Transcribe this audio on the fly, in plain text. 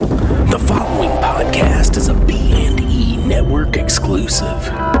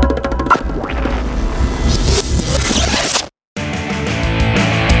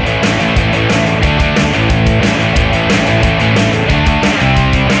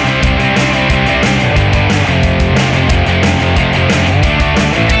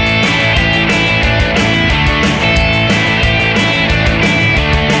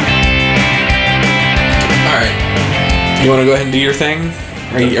want to go ahead and do your thing?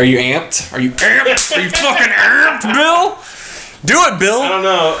 Are you amped? Are you amped? Are you fucking amped, Bill? Do it, Bill. I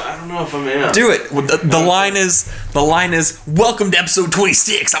don't know if I'm amped. Do it. The line is welcome to episode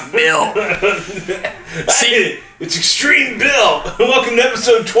 26. I'm Bill. See, it's Extreme Bill. Welcome to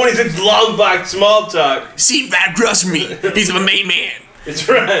episode 26 Longbox Small Talk. See right across from me. He's my main man. It's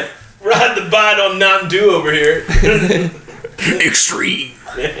right. Ride the bite on Mountain Dew over here. Extreme.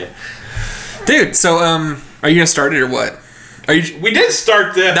 Dude, so are you gonna start it or what? We did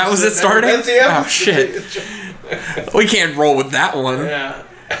start this. That was it starting? That's the episode. Oh shit. We can't roll with that one. Yeah.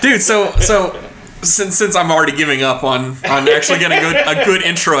 Dude, so since I'm already giving up on actually getting a good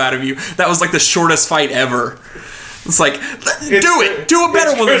intro out of you, that was like the shortest fight ever. It's like, do a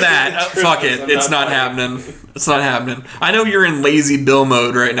better one than that. Fuck it, it's not happening. It's not happening. I know you're in lazy Bill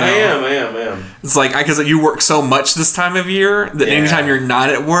mode right now. I am. It's like, because you work so much this time of year that anytime you're not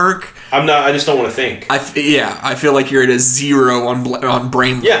at work, I'm not. I just don't want to think. I feel like you're at a 0 on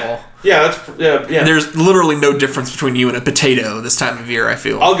brain level. Yeah. There's literally no difference between you and a potato this time of year, I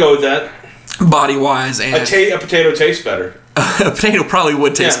feel. I'll go with that. Body-wise, and a potato tastes better. A potato probably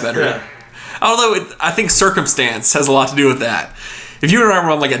would taste better. Yeah. Although I think circumstance has a lot to do with that. If you were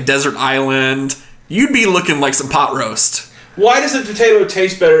on like a desert island, you'd be looking like some pot roast. Why does a potato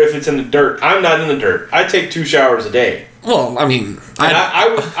taste better if it's in the dirt? I'm not in the dirt. I take 2 showers a day. Well, I mean,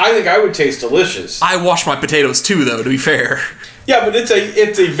 I think I would taste delicious. I wash my potatoes too, though. To be fair. Yeah, but it's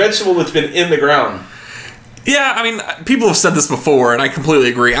a vegetable that's been in the ground. Yeah, I mean, people have said this before, and I completely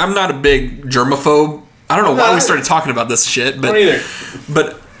agree. I'm not a big germaphobe. I don't know why we started talking about this shit, but I don't either.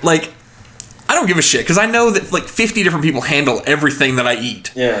 But like, I don't give a shit because I know that like 50 different people handle everything that I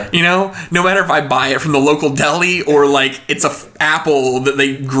eat. Yeah. You know, no matter if I buy it from the local deli or like it's a apple that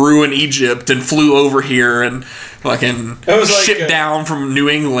they grew in Egypt and flew over here and fucking shipped down from New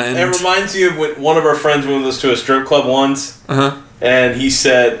England. It reminds you of when one of our friends went with us to a strip club once. And he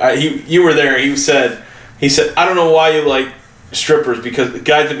said, you were there. He said, I don't know why you like strippers because the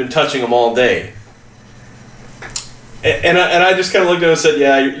guys have been touching them all day. And I just kind of looked at him and said,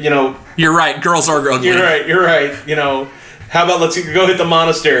 yeah, you know. You're right. Girls are ugly. You're right. You know, how about let's go hit the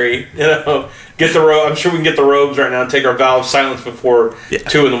monastery, you know, get the robe. I'm sure we can get the robes right now and take our vow of silence before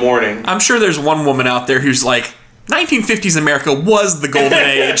 2 in the morning. I'm sure there's one woman out there who's like, 1950s America was the golden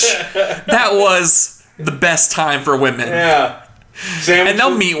age. That was the best time for women. Yeah. And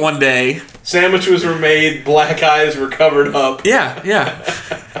they'll meet one day. Sandwiches were made, black eyes were covered up. Yeah.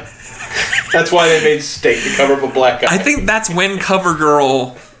 That's why they made steak to cover up a black eye. I think that's when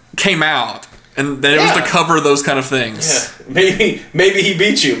CoverGirl came out. And then it was to cover those kind of things. Yeah. Maybe he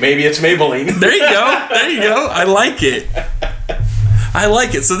beat you. Maybe it's Maybelline. There you go. I like it.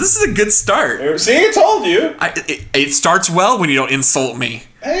 So this is a good start. See, I told you. It starts well when you don't insult me.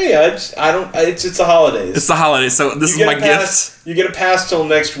 Hey, I don't. It's the holidays. It's the holidays. So this is my gift. You get a pass till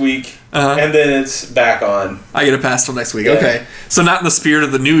next week, and then it's back on. I get a pass till next week. Yeah. Okay. So not in the spirit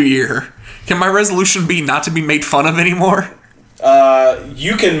of the new year. Can my resolution be not to be made fun of anymore?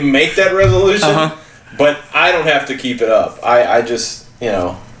 You can make that resolution, but I don't have to keep it up. I just, you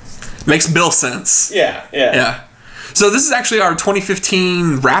know. Makes Bill sense. Yeah. So this is actually our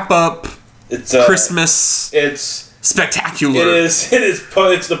 2015 wrap-up. It's Christmas. It's spectacular. It is.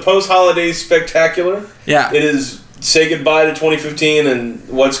 It's the post-holiday spectacular. Yeah. It is say goodbye to 2015 and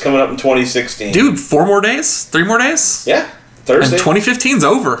what's coming up in 2016. Dude, 4 more days? 3 more days? Yeah. Thursday. And 2015's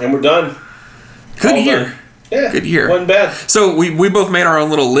over. And we're done. Good year. Done. Yeah. Good year. Wasn't bad. So we both made our own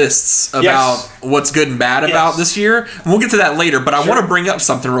little lists about what's good and bad about this year. And we'll get to that later, but I want to bring up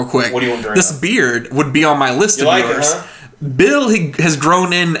something real quick. What do you want to bring up? This beard would be on my list of yours. Bill has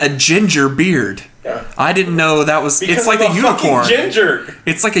grown in a ginger beard. Yeah. I didn't know that was... Because it's like a unicorn. Ginger.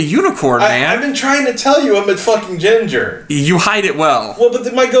 It's like a unicorn, man. I've been trying to tell you I'm a fucking ginger. You hide it well. Well,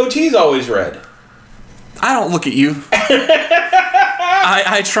 but my goatee's always red. I don't look at you.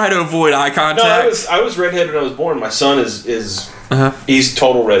 I try to avoid eye contact. No, I was redheaded when I was born. My son is he's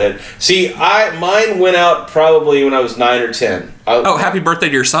total redhead. See, mine went out probably when I was 9 or 10. Happy birthday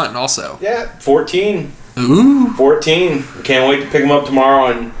to your son also. Yeah, 14. Ooh. 14. Can't wait to pick him up tomorrow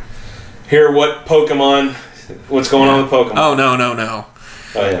and hear what's going on with Pokemon. Oh, no.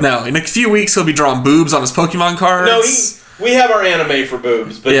 Oh, yeah. No, in a few weeks he'll be drawing boobs on his Pokemon cards. No, we have our anime for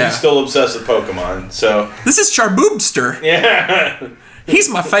boobs, but he's still obsessed with Pokemon, so... This is Charboobster. Yeah. He's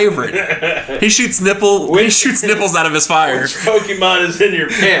my favorite. He shoots nipples out of his fire. Which Pokemon is in your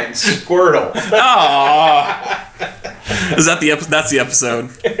pants? Squirtle. Oh. Is that that's the episode?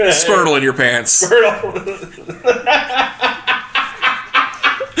 Squirtle in your pants. Squirtle.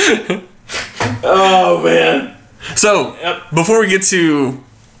 Oh, man. So, before we get to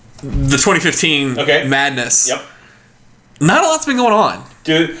the 2015 madness... Yep. Not a lot's been going on.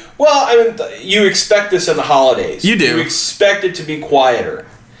 Dude, well, I mean, you expect this in the holidays. You do. You expect it to be quieter.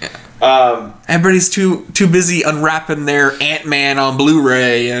 Everybody's too busy unwrapping their Ant-Man on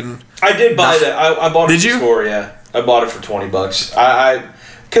Blu-ray, and I did buy that. I bought it at the store. Yeah, I bought it for $20.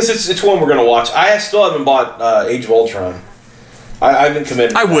 Because it's one we're gonna watch. I still haven't bought Age of Ultron. I've been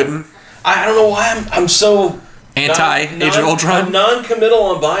committed. I wouldn't. I don't know why I'm so anti Age of Ultron. I'm non-committal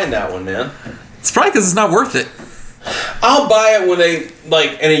on buying that one, man. It's probably because it's not worth it. I'll buy it when they,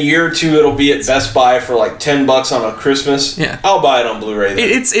 in a year or two, it'll be at Best Buy for $10 on a Christmas. Yeah. I'll buy it on Blu-ray then.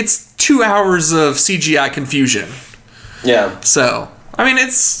 It's 2 hours of CGI confusion. Yeah. So, I mean,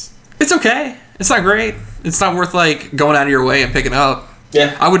 it's okay. It's not great. It's not worth, going out of your way and picking up.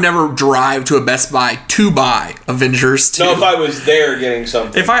 Yeah. I would never drive to a Best Buy to buy Avengers 2. No, if I was there getting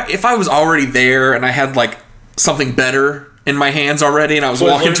something. If I was already there and I had, something better in my hands already, and I was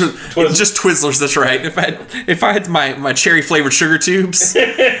walking to just Twizzlers. That's right. If I had my cherry flavored sugar tubes,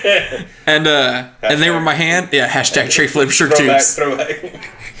 and they were in my hand, hashtag cherry flavored sugar tubes. Throwback.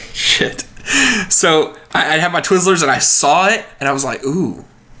 Shit. So I had my Twizzlers, and I saw it, and I was like, ooh,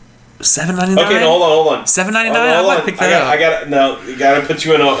 $7.99. Okay, no, hold on. $7.99. I might pick that up. You gotta put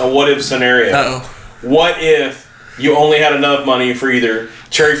you in a what if scenario. Uh-oh. What if you only had enough money for either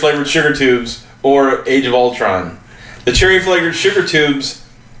cherry flavored sugar tubes or Age of Ultron? The cherry-flavored sugar tubes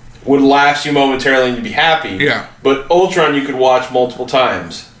would last you momentarily and you'd be happy. Yeah. But Ultron you could watch multiple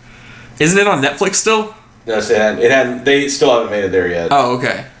times. Isn't it on Netflix still? Yes, it hadn't. They still haven't made it there yet. Oh,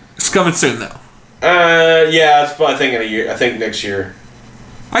 okay. It's coming soon, though. Yeah, it's probably, I think in a year. I think next year.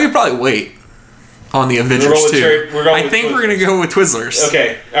 I could probably wait on the Avengers 2. I think we're going to go with Twizzlers.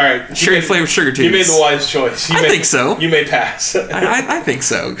 Okay, all right. Cherry-flavored sugar tubes. You made the wise choice. I think so. You may pass. I think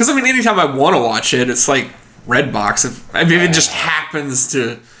so. Because, I mean, anytime I want to watch it, it's Redbox. If it just happens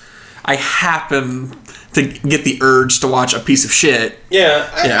to, I happen to get the urge to watch a piece of shit. Yeah,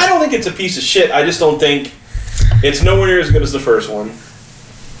 I don't think it's a piece of shit. I just don't think it's nowhere near as good as the first one.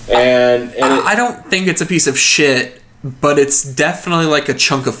 And I don't think it's a piece of shit, but it's definitely a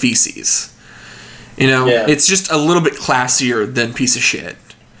chunk of feces. It's just a little bit classier than piece of shit.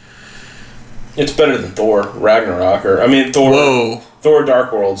 It's better than Thor Ragnarok, Thor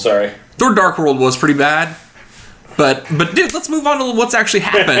Dark World. Sorry, Thor Dark World was pretty bad. But dude, let's move on to what's actually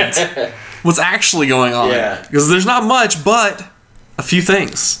happened. What's actually going on. Yeah. Because there's not much, but a few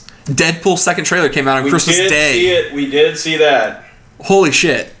things. Deadpool's second trailer came out on Christmas Day. We did see that. Holy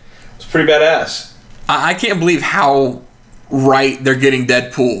shit. It's pretty badass. I can't believe how right they're getting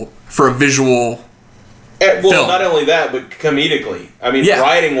Deadpool for a visual film. Not only that, but comedically. I mean,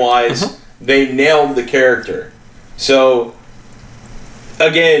 writing-wise, they nailed the character. So,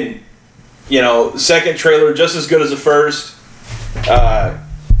 again... second trailer just as good as the first. I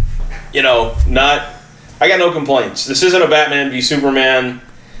got no complaints. This isn't a Batman v Superman.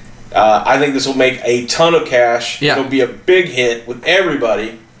 I think this will make a ton of cash. Yeah. It'll be a big hit with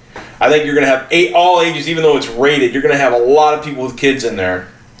everybody. I think you're going to have all ages, even though it's rated. You're going to have a lot of people with kids in there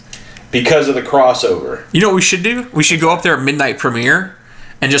because of the crossover. You know what we should do? We should go up there at midnight premiere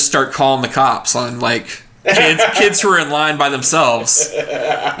and just start calling the cops on kids who are in line by themselves.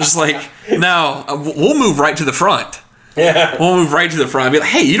 Just no, we'll move right to the front. Yeah. We'll move right to the front. I'll be like,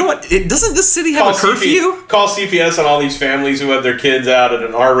 hey, you know what? Doesn't this city have a curfew? Call CPS on all these families who have their kids out at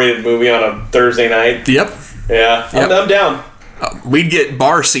an R-rated movie on a Thursday night. Yep. Yeah. Yep. I'm down. We'd get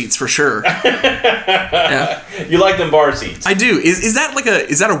bar seats for sure. Yeah. You like them bar seats? I do. Is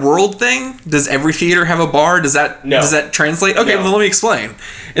that a world thing? Does every theater have a bar? Does that translate? Okay, well, let me explain.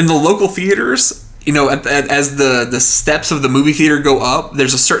 In the local theaters, as the steps of the movie theater go up,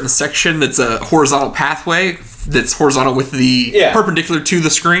 there's a certain section that's a horizontal pathway that's horizontal with the perpendicular to the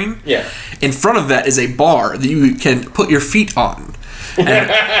screen. Yeah. In front of that is a bar that you can put your feet on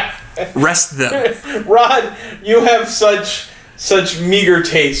and rest them. Rod, you have such meager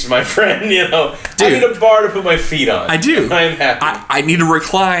taste, my friend. Dude, I need a bar to put my feet on. I do. I'm happy. I need to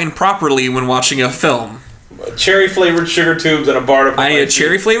recline properly when watching a film. Cherry flavored sugar tubes and a bar to put I need a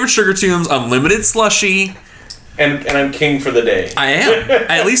cherry flavored sugar tubes, unlimited slushy. And I'm king for the day. I am.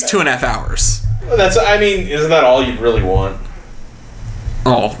 At least 2.5 hours. Isn't that all you'd really want?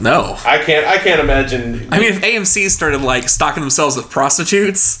 Oh, no. I can't imagine. I mean, if AMC started, stocking themselves with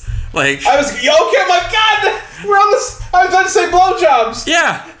prostitutes, okay, my God! We're on this. I was about to say blowjobs.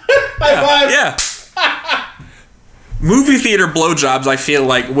 Yeah. High five. Yeah. Movie theater blowjobs, I feel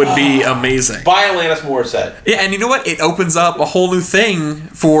would be amazing. Buy Alanis Morissette. Yeah, and you know what? It opens up a whole new thing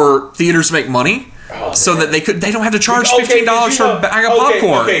for theaters to make money, so that they don't have to charge $15 for a bag of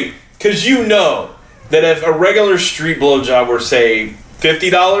popcorn. Okay, because that if a regular street blowjob were say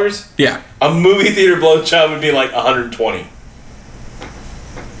 $50, A movie theater blowjob would be like $120.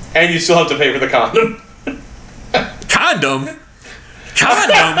 And you still have to pay for the condom. Condom?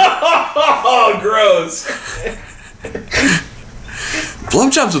 Condom? Oh, gross.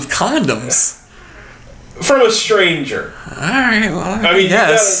 Blowjobs with condoms? From a stranger. Alright, well, I mean,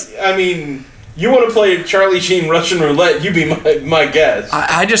 yes. You want to play Charlie Sheen Russian roulette, you be my guest.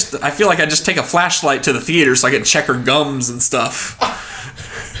 I feel like I just take a flashlight to the theater so I can check her gums and stuff.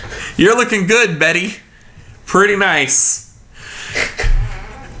 You're looking good, Betty. Pretty nice.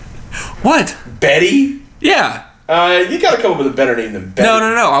 What? Betty? Yeah. You gotta come up with a better name than Betty.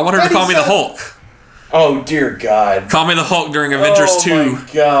 No. I want her to call me the Hulk. Oh, dear God. Call me the Hulk during Avengers 2. Oh, my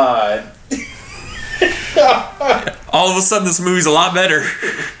God. All of a sudden, this movie's a lot better.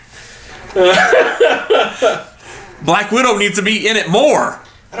 Black Widow needs to be in it more.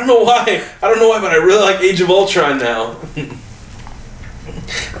 I don't know why, but I really like Age of Ultron now.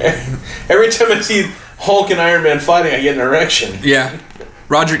 Every time I see Hulk and Iron Man fighting, I get an erection. Yeah.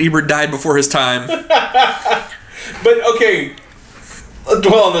 Roger Ebert died before his time. But, okay, I'll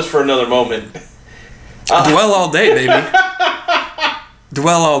dwell on this for another moment. Dwell all day, baby.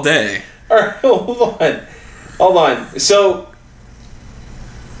 Dwell all day. Alright, hold on. So,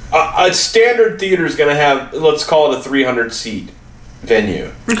 a standard theater is going to have, let's call it a 300-seat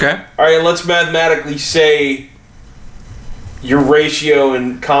venue. Okay. Alright, let's mathematically say your ratio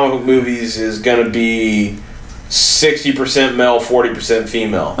in comic book movies is going to be 60% male, 40%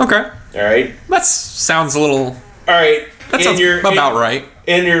 female. Okay. Alright? That sounds a little... Alright. That sounds about right.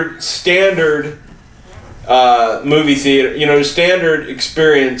 In your standard movie theater, standard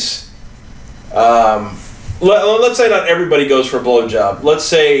experience... let's say not everybody goes for a blowjob. Let's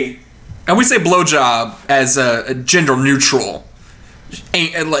say... And we say blowjob as a gender neutral. Do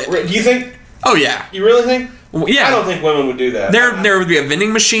you think... Oh, yeah. You really think? Well, yeah. I don't think women would do that. There would be a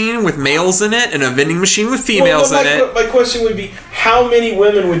vending machine with males in it and a vending machine with females in it. My question would be, how many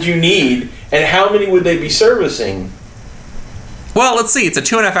women would you need and how many would they be servicing? Well, let's see. It's a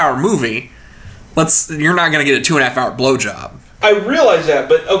 2.5-hour movie. You're not going to get a 2.5-hour blowjob. I realize that,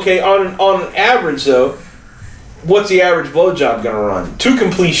 but okay, on an average though, what's the average blowjob gonna run to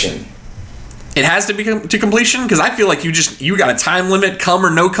completion? It has to be to completion because I feel like you got a time limit, come or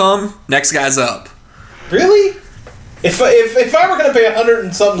no come. Next guy's up. Really? If I were gonna pay $100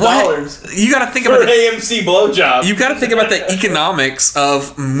 and something you got to think for about an AMC blowjob, you got to think about the economics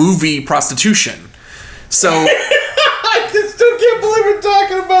of movie prostitution. So I still can't believe we're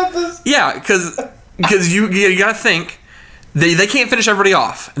talking about this. Yeah, because you got to think. They can't finish everybody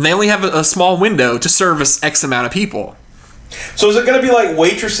off, and they only have a small window to service X amount of people. So is it going to be like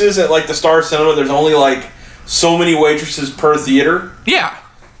waitresses at like the Star Cinema? There's only like so many waitresses per theater? Yeah.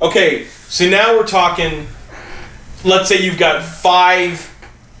 Okay, so now we're talking, let's say you've got 5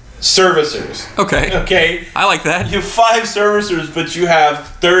 servicers. Okay. I like that. You have 5 servicers, but you have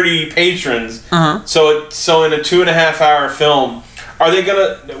 30 patrons. Uh-huh. So in a 2.5-hour film,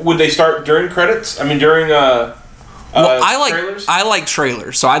 would they start during credits? I mean, during... trailers? I like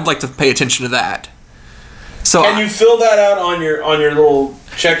trailers, so I'd like to pay attention to that. So can you fill that out on your little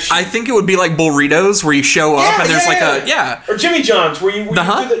check sheet? I think it would be like Burritos, where you show up and there's or Jimmy John's, where you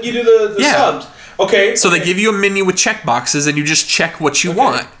do the subs. Okay. So they give you a menu with check boxes, and you just check what you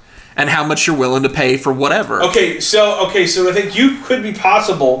want and how much you're willing to pay for whatever. Okay, so I think you could be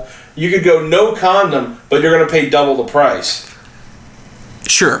possible. You could go no condom, but you're going to pay double the price.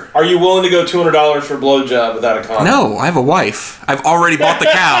 Sure. Are you willing to go $200 for a blowjob without a condom? No, I have a wife. I've already bought the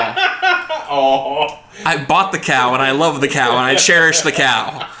cow. Oh. I bought the cow, and I love the cow, and I cherish the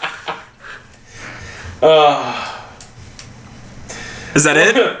cow. Is that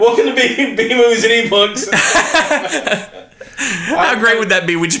it? Welcome to B Movies and Ebooks. How great would that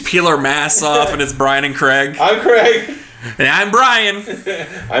be? We just peel our masks off, and it's Brian and Craig. I'm Craig. And I'm Brian.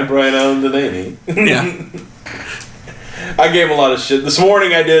 I'm Brian Allen Delaney. Yeah. I gave him a lot of shit. This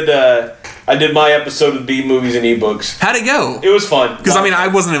morning I did my episode of B Movies and Ebooks. How'd it go? It was fun. Because I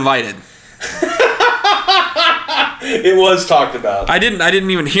wasn't invited. It was talked about. I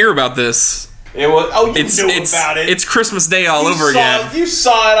didn't even hear about this. It was. Oh, you knew about it. It's Christmas Day all over again. You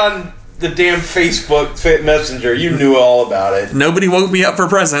saw it on the damn Facebook Messenger. You knew all about it. Nobody woke me up for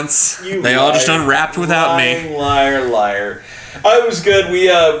presents. They all just unwrapped without me. Liar. It was good.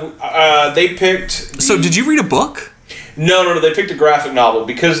 They picked. So did you read a book? No. They picked a graphic novel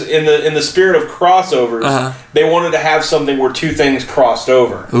because in the spirit of crossovers, they wanted to have something where 2 things crossed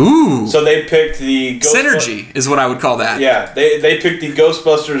over. Ooh. So they picked the synergy is what I would call that. Yeah, they picked the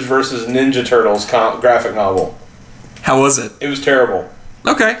Ghostbusters versus Ninja Turtles graphic novel. How was it? It was terrible.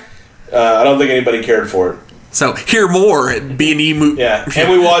 Okay. I don't think anybody cared for it. So hear more at B&E movie. Yeah,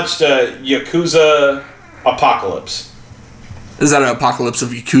 and we watched Yakuza Apocalypse. Is that an apocalypse of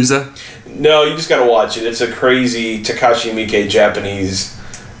Yakuza? No, you just got to watch it. It's a crazy Takashi Miike Japanese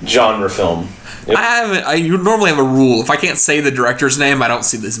genre film. I normally have a rule. If I can't say the director's name, I don't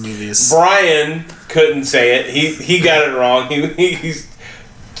see these movies. Brian couldn't say it. He got it wrong.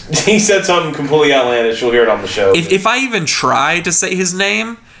 He said something completely outlandish. You'll hear it on the show. If I even try to say his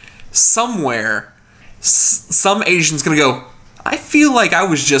name, somewhere, some Asian's going to go, I feel like I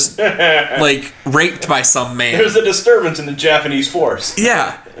was just, like, raped by some man. There's a disturbance in the Japanese force.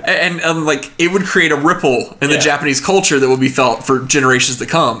 Yeah. And like, it would create a ripple in the Japanese culture that would be felt for generations to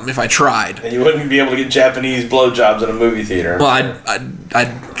come if I tried. And you wouldn't be able to get Japanese blowjobs in a movie theater. Well, I'd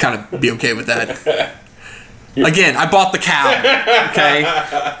kind of be okay with that. Again, I bought the cow. Okay,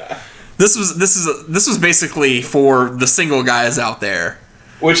 this was basically for the single guys out there,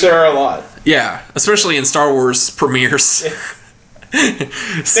 which there are a lot. Yeah, especially in Star Wars premieres.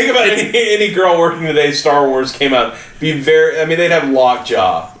 Think about any girl working the day Star Wars came out. They'd have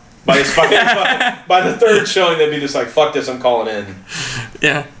lockjaw. By the third showing, they'd be just like, "Fuck this, I'm calling in."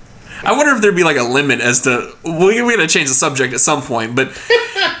 Yeah, I wonder if there'd be like a limit as to we're gonna change the subject at some point, but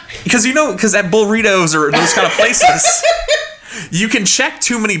because at burritos or those kind of places, you can check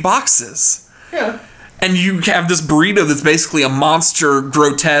too many boxes. Yeah. And you have this burrito that's basically a monster,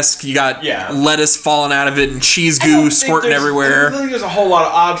 grotesque. You got lettuce falling out of it and cheese goo squirting everywhere. I don't think there's a whole lot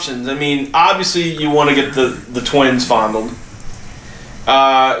of options. I mean, obviously you want to get the twins fondled.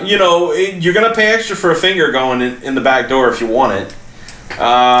 You're going to pay extra for a finger going in the back door if you want it.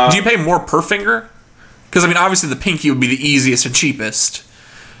 Do you pay more per finger? Because, obviously the pinky would be the easiest and cheapest.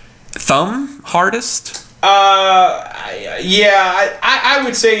 Thumb? Hardest? I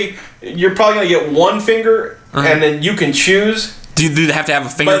would say you're probably going to get one finger, and then you can choose. Do you have to have a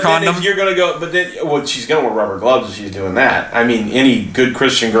finger condom? If you're going to go, she's going to wear rubber gloves if she's doing that. I mean, any good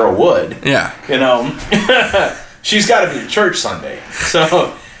Christian girl would. Yeah. She's got to be at church Sunday.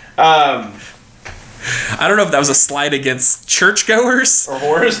 So, I don't know if that was a slight against churchgoers or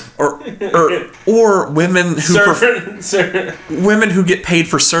whores or women who women who get paid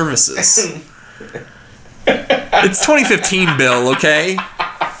for services. It's 2015, Bill, okay?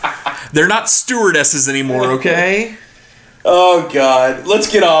 They're not stewardesses anymore, okay? Oh, God.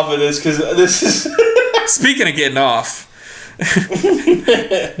 Let's get off of this, because this is... Speaking of getting off,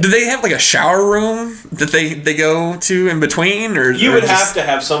 do they have, like, a shower room that they go to in between? You would have to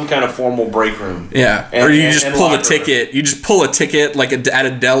have some kind of formal break room. Yeah. Or you just pull a ticket. Room. You just pull a ticket, like, at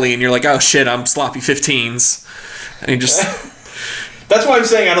a deli, and you're like, oh, shit, I'm sloppy 15s. And you just... That's why I'm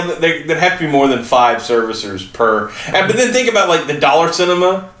saying there'd have to be more than 5 servicers per. But then think about like the dollar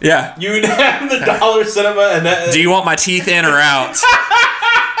cinema. Yeah. You'd have the dollar cinema and that. Do you want my teeth in or out?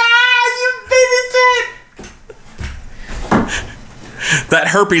 You baby tit. That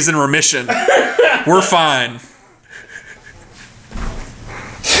herpes in remission. We're fine.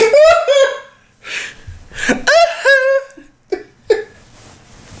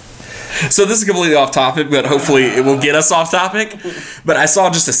 So this is completely off topic, but hopefully it will get us off topic. But I saw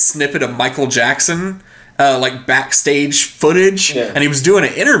just a snippet of Michael Jackson, like backstage footage, and he was doing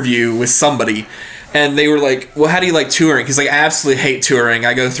an interview with somebody. And they were like, well, how do you like touring? He's like, I absolutely hate touring.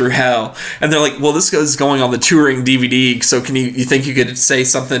 I go through hell. And they're like, well, this is going on the touring DVD, so you think you could say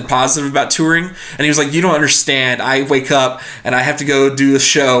something positive about touring? And he was like, you don't understand. I wake up and I have to go do a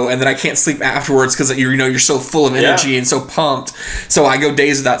show, and then I can't sleep afterwards because you're so full of energy and so pumped. So I go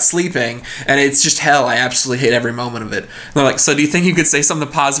days without sleeping, and it's just hell. I absolutely hate every moment of it. And they're like, so do you think you could say something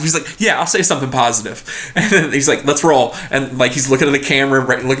positive? He's like, yeah, I'll say something positive. And then he's like, let's roll. And like he's looking at the camera,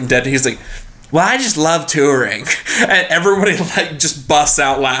 looking dead, and he's like, well, I just love touring. And everybody like just busts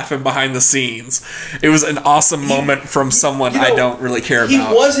out laughing behind the scenes. It was an awesome moment from someone I don't really care about.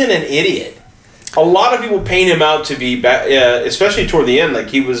 He wasn't an idiot. A lot of people paint him out to be, especially toward the end, like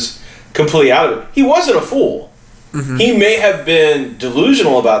he was completely out of it. He wasn't a fool. Mm-hmm. He may have been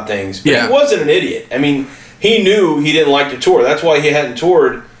delusional about things, but he wasn't an idiot. I mean, he knew he didn't like to tour. That's why he hadn't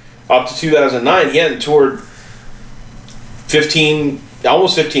toured up to 2009. He hadn't toured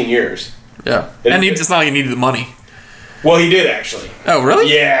almost 15 years. Yeah, and it's not like he needed the money. Well, he did actually. Oh,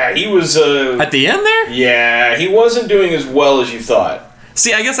 really? Yeah, he was... at the end there? Yeah, he wasn't doing as well as you thought.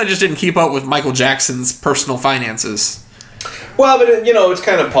 See, I guess I just didn't keep up with Michael Jackson's personal finances. Well, but it's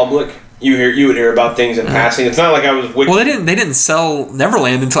kind of public. You would hear about things in passing. It's not like I was... Well, they didn't sell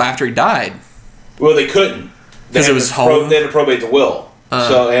Neverland until after he died. Well, they couldn't. Because it was home? They had to probate the will.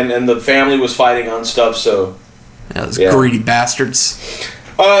 So and the family was fighting on stuff, so... Yeah, those greedy bastards.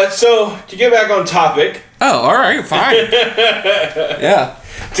 So, to get back on topic... Oh, all right, fine. Yeah.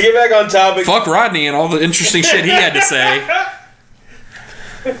 To get back on topic. Fuck Rodney and all the interesting shit he had to say.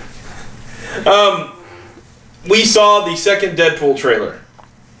 We saw the second Deadpool trailer.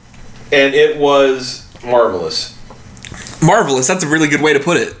 And it was marvelous. Marvelous. That's a really good way to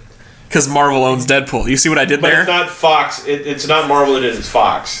put it. Because Marvel owns Deadpool. You see what I did there? But it's not Fox. It's not Marvel. It's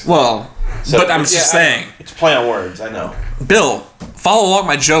Fox. Well, so, but I'm just saying. It's play on words. I know. Bill, follow along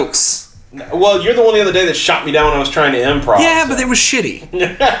my jokes. Well, you're the one the other day that shot me down when I was trying to improv. Yeah, but it was shitty.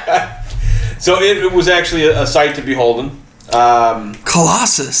 So it was actually a sight to beholden.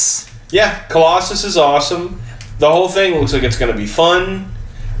 Colossus. Yeah, Colossus is awesome. The whole thing looks like it's going to be fun.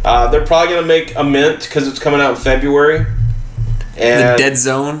 They're probably going to make a mint because it's coming out in February. And the Dead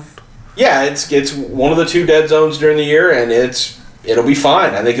Zone. Yeah, it's one of the 2 dead zones during the year, and it'll be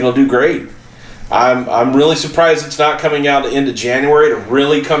fine. I think it'll do great. I'm really surprised it's not coming out at the end of January to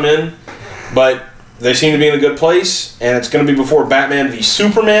really come in, but they seem to be in a good place, and it's going to be before Batman v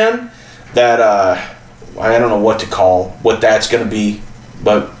Superman. That I don't know what that's going to be,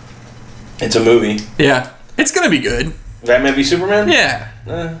 but it's a movie. Yeah, it's going to be good. Batman v Superman. Yeah,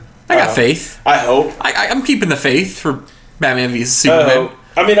 I got faith. I hope. I'm keeping the faith for Batman v Superman.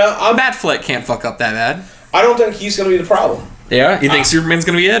 I mean, Matt Fleck can't fuck up that bad. I don't think he's going to be the problem. Yeah, you think Superman's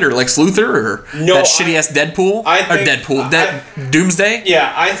going to be it, or Lex Luthor, or that shitty ass Deadpool, Doomsday?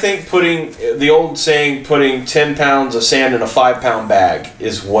 Yeah, I think putting 10 pounds of sand in a 5-pound bag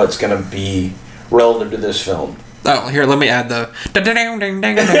is what's going to be relative to this film. Oh, here, let me add the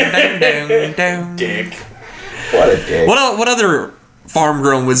dick. What a dick. What other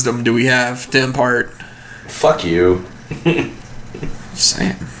farm-grown wisdom do we have to impart? Fuck you. Just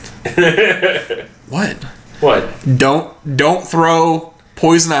saying. What? What? Don't throw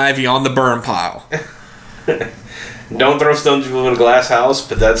poison ivy on the burn pile. Don't throw stones if you live in a glass house,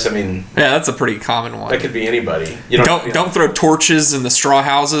 but that's, I mean... Yeah, that's a pretty common one. That could be anybody. Don't throw torches in the straw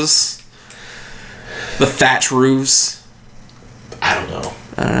houses. The thatch roofs. I don't know.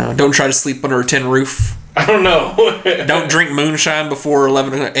 Don't try to sleep under a tin roof. I don't know. Don't drink moonshine before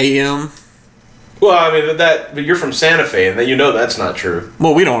 11 a.m. Well, I mean, but you're from Santa Fe, and you know that's not true.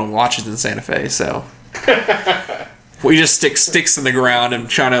 Well, we don't watch it in Santa Fe, so... We just stick sticks in the ground and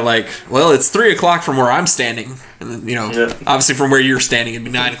trying to it's 3 o'clock from where I'm standing, and obviously from where you're standing it'd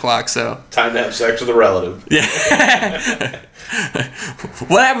be 9 o'clock. So time to have sex with a relative. Yeah.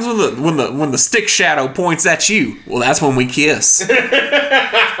 What happens when the stick shadow points at you? Well, that's when we kiss. All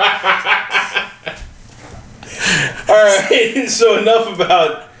right. So enough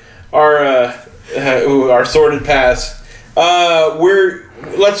about our sordid past.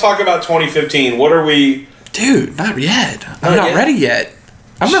 Let's talk about 2015. What are we... Dude, not yet. I'm not ready yet.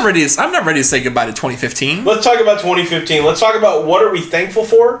 I'm not ready to say goodbye to 2015. Let's talk about 2015. Let's talk about what are we thankful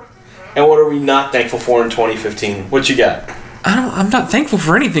for and what are we not thankful for in 2015. What you got? I'm not thankful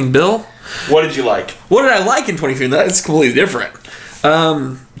for anything, Bill. What did you like? What did I like in 2015? That's completely different.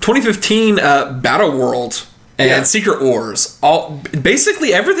 2015 Battle World and Secret Wars.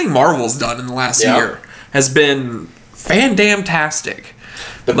 Basically everything Marvel's done in the last year has been fan-damn-tastic.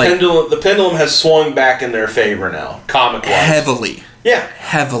 The pendulum has swung back in their favor now, comic-wise. Heavily. Yeah.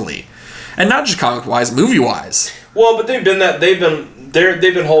 Heavily. And not just comic-wise, movie-wise. Well, but they've been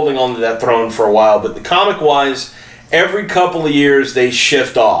holding on to that throne for a while, but the comic-wise, every couple of years they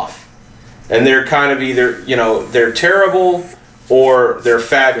shift off. And they're kind of either, they're terrible or they're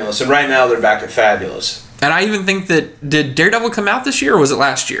fabulous. And right now they're back at fabulous. And I even think did Daredevil come out this year or was it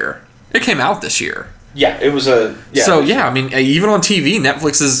last year? It came out this year. Yeah, it was I mean, even on TV,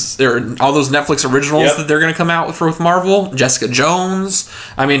 all those Netflix originals that they're going to come out with Marvel, Jessica Jones.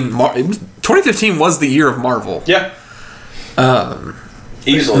 I mean, 2015 was the year of Marvel. Yeah.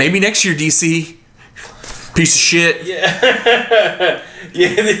 Easily. Maybe next year, DC. Piece of shit. Yeah.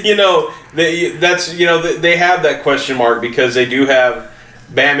 They have that question mark because they do have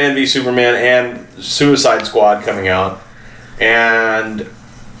Batman v Superman and Suicide Squad coming out, and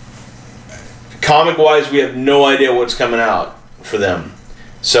comic-wise, we have no idea what's coming out for them.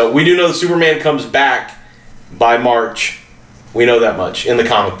 So we do know that Superman comes back by March. We know that much in the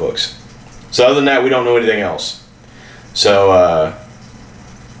comic books. So other than that, we don't know anything else. So,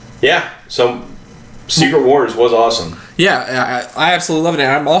 So Secret Wars was awesome. Yeah, I absolutely love it.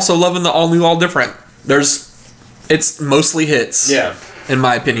 And I'm also loving the all new, all different. It's mostly hits. Yeah. In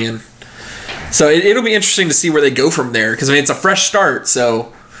my opinion. So it'll be interesting to see where they go from there. Because, it's a fresh start,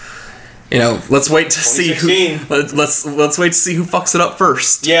 so... let's wait to see who. Let's wait to see who fucks it up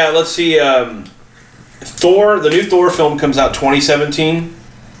first. Yeah, let's see. Thor, the new Thor film comes out 2017,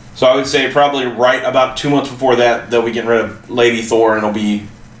 so I would say probably right about 2 months before that they'll be getting rid of Lady Thor and it'll be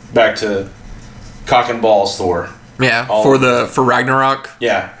back to cock and balls Thor. Yeah, for Ragnarok.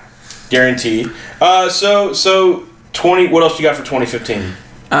 Yeah, guaranteed. So 20. What else you got for 2015?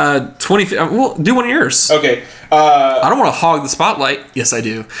 Well, do one of yours. Okay. I don't want to hog the spotlight. Yes, I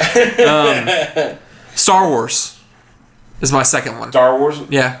do. Star Wars is my second one. Star Wars?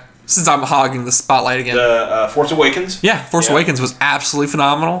 Yeah. Since I'm hogging the spotlight again. The Force Awakens? Yeah, Force Awakens was absolutely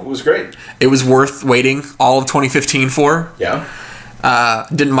phenomenal. It was great. It was worth waiting all of 2015 for. Yeah.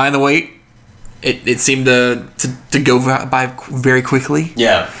 Didn't mind the wait. It seemed to go by very quickly.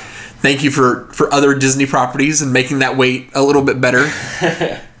 Yeah. Thank you for other Disney properties and making that wait a little bit better.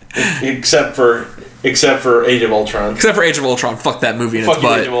 Except for Age of Ultron. Except for Age of Ultron. Fuck that movie in Fuck its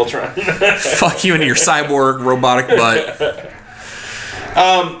butt. Age of Ultron. Fuck you and your cyborg robotic butt.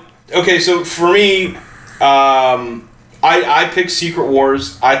 Okay, so for me, I picked Secret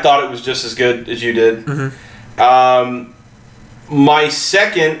Wars. I thought it was just as good as you did. Mm-hmm. My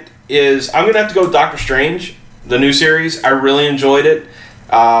second is, I'm going to have to go with Doctor Strange, the new series. I really enjoyed it.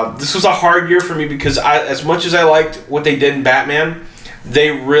 This was a hard year for me because as much as I liked what they did in Batman,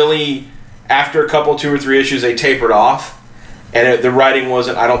 they really, after a couple, 2 or 3 issues, they tapered off. And the writing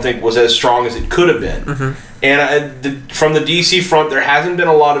I don't think, was as strong as it could have been. Mm-hmm. And from the DC front, there hasn't been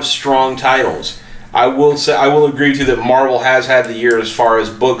a lot of strong titles. I will agree to that Marvel has had the year as far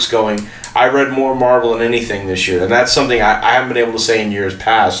as books going. I read more Marvel than anything this year, and that's something I haven't been able to say in years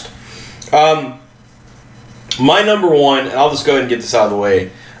past. My number one, and I'll just go ahead and get this out of the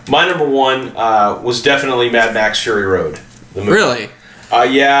way. My number one was definitely Mad Max Fury Road. The movie. Really?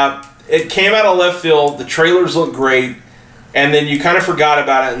 Yeah. It came out of left field. The trailers looked great. And then you kind of forgot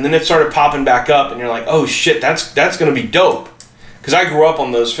about it, and then it started popping back up, and you're like, oh shit, that's going to be dope. Because I grew up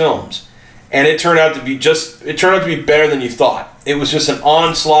on those films. And it turned out to be better than you thought. It was just an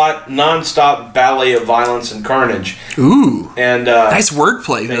onslaught, non-stop ballet of violence and carnage. Ooh. And nice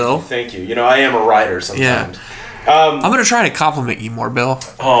wordplay, Bill. Thank you. You know, I am a writer sometimes. Yeah. I'm going to try to compliment you more, Bill.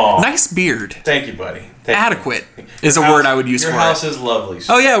 Oh. Nice beard. Thank you, buddy. Adequate is a word I would use for it. Your house is lovely.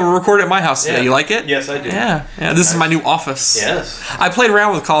 Oh, yeah, we're recording at my house today. Yeah. You like it? Yes, I do. Yeah. This is my new office. Yes. I played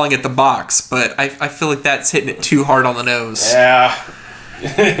around with calling it the box, but I feel like that's hitting it too hard on the nose. Yeah.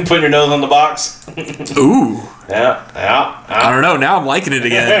 Putting your nose on the box. Ooh. Yeah. I don't know. Now I'm liking it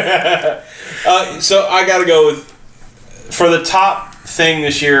again. So I got to go with, for the top thing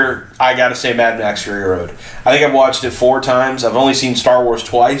this year, I got to say Mad Max Fury Road. I think I've watched it 4 times. I've only seen Star Wars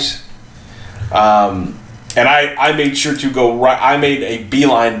twice. And I made sure to go right. I made a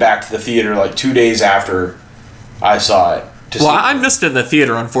beeline back to the theater like 2 days after I saw it. I missed it in the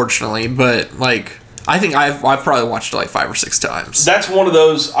theater, unfortunately, but like I think I've probably watched it like 5 or 6 times. That's one of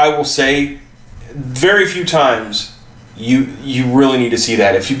those, I will say, very few times you really need to see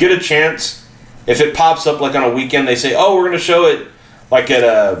that. If you get a chance, if it pops up like on a weekend, they say, oh, we're going to show it like at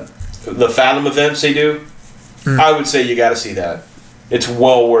the Fathom events they do, I would say you got to see that. It's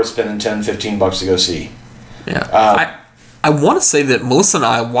well worth spending $10-15 to go see. Yeah. I want to say that Melissa and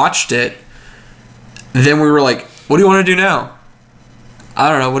I watched it, then we were like, what do you want to do now? I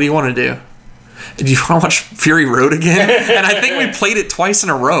don't know. What do you want to do? Do you want to watch Fury Road again? And I think we played it twice in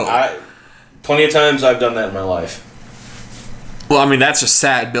a row. Plenty of times I've done that in my life. Well, I mean, that's just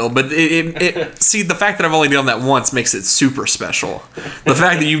sad, Bill. But see, the fact that I've only done that once makes it super special. The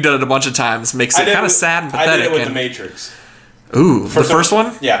fact that you've done it a bunch of times makes it kind of sad and pathetic. I did it with The Matrix. Ooh, the first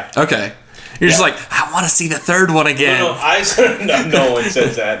one? Yeah. Okay. You're just like, I want to see the third one again. No one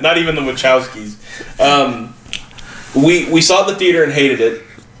says that. Not even the Wachowskis. We saw it in the theater and hated it.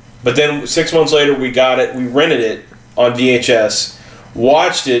 But then 6 months later, we got it. We rented it on VHS.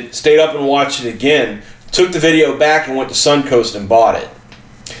 Watched it. Stayed up and watched it again. Took the video back and went to Suncoast and bought it.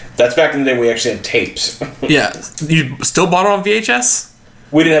 That's back in the day when we actually had tapes. Yeah. You still bought it on VHS?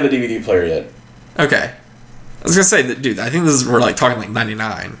 We didn't have a DVD player yet. Okay. I was going to say, that, dude, I think we're like talking like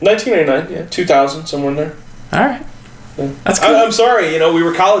 99. 1999, yeah. 2000, somewhere in there. All right. Yeah. That's cool. I'm sorry, we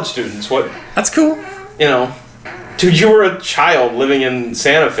were college students. What? That's cool. Dude, you were a child living in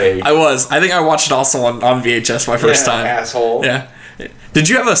Santa Fe. I was. I think I watched it also on VHS my first time. Asshole. Yeah. Did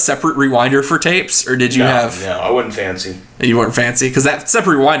you have a separate rewinder for tapes, or did you have... No, I wasn't fancy. You weren't fancy? Because that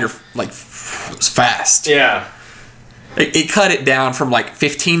separate rewinder, like, was fast. Yeah. It cut it down from, like,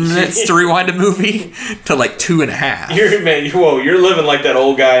 15 minutes to rewind a movie to, like, 2.5. You're living like that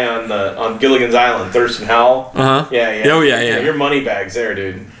old guy on Gilligan's Island, Thurston Howell. Uh-huh. Yeah. Oh, yeah. Your money bag's there,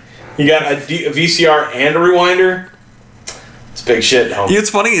 dude. You got a VCR and a rewinder? It's big shit, homie. What's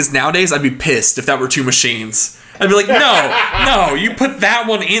funny is nowadays I'd be pissed if that were 2 machines. I'd be like, no, you put that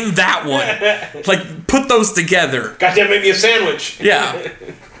one in that one. Like, put those together. Goddamn, make me a sandwich. Yeah.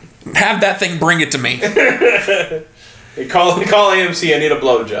 Have that thing bring it to me. Hey, call AMC. I need a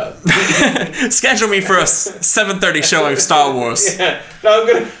blowjob. Schedule me for a 7:30 showing Star Wars. Yeah. No, I'm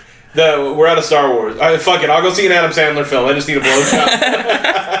gonna. We're out of Star Wars. Fuck it. I'll go see an Adam Sandler film. I just need a blowjob.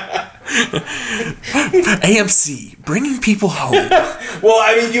 AMC, bringing people home. Well,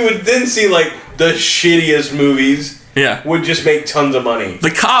 I mean, you would then see like the shittiest movies. Yeah. Would just make tons of money.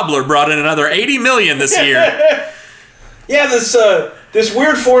 The Cobbler brought in another $80 million this year. Yeah, this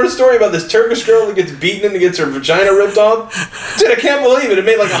weird foreign story about this Turkish girl that gets beaten and gets her vagina ripped off. Dude, I can't believe it. It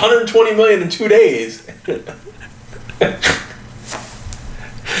made like $120 million in 2 days.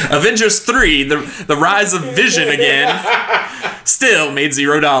 Avengers 3, the Rise of Vision again, still made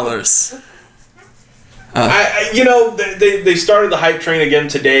 $0. They started the hype train again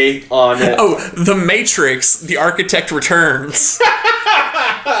today on... The Matrix, The Architect Returns.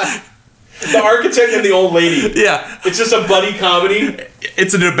 The Architect and the Old Lady. Yeah. It's just a buddy comedy.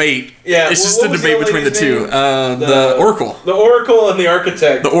 It's a debate. Yeah. It's just a debate between the two. The Oracle. The Oracle and the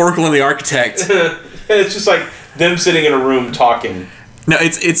Architect. The Oracle and the Architect. And it's just like them sitting in a room talking. No,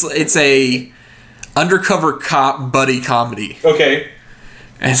 it's a undercover cop buddy comedy. Okay.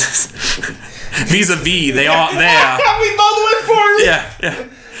 And vis-a-vis, they all there. We both went for it. Yeah.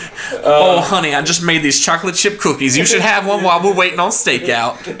 Oh, honey, I just made these chocolate chip cookies. You should have one while we're waiting on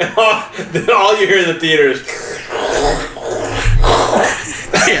stakeout. Then all you hear in the theater is...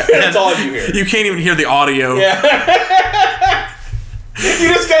 Yeah, that's all you hear. You can't even hear the audio. Yeah. You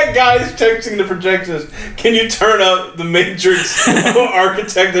just got guys texting the projections. Can you turn up the Matrix,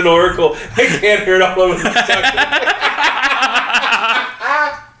 Architect, and Oracle? I can't hear it all over the time.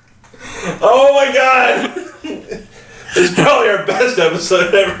 Oh my god! This is probably our best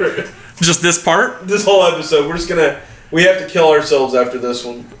episode ever. Just this part? This whole episode. We have to kill ourselves after this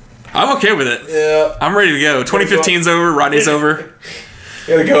one. I'm okay with it. Yeah. I'm ready to go. 2015's over. Rodney's over.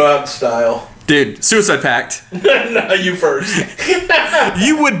 Gotta go out in style. Dude, Suicide Pact. No, you first.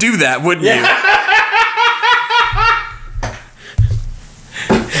 You would do that, wouldn't you?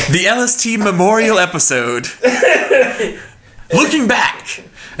 The LST Memorial episode. Looking back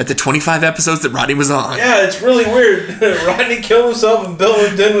at the 25 episodes that Rodney was on. Yeah, it's really weird. Rodney killed himself and Bill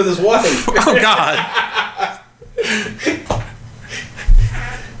moved in with his wife. Oh, God.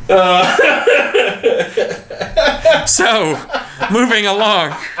 So, moving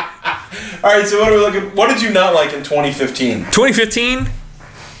along. Alright, so what did you not like in 2015? 2015,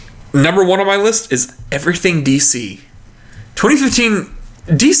 number one on my list is everything DC. 2015,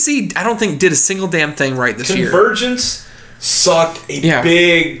 DC, I don't think did a single damn thing right this year. Convergence sucked a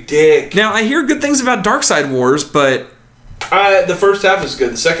big dick. Now, I hear good things about Darkseid Wars, but... the first half is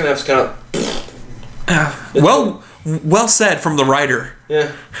good. The second half's kind of... well said from the writer.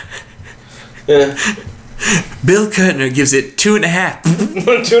 Yeah. Bill Kurtner gives it 2.5.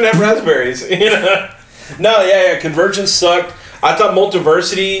 2.5 raspberries. No, yeah. Convergence sucked. I thought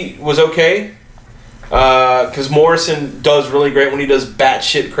Multiversity was okay. Because Morrison does really great when he does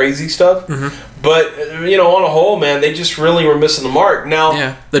batshit crazy stuff. Mm-hmm. But, on a whole, man, they just really were missing the mark.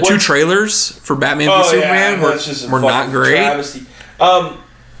 Now, the two trailers for Batman v Superman were not great. Travesty.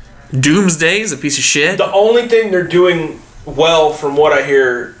 Doomsday is a piece of shit. The only thing they're doing well, from what I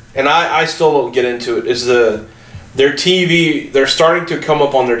hear, and I still don't get into it, is their TV. They're starting to come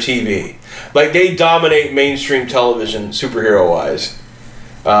up on their TV. Like, they dominate mainstream television, superhero-wise.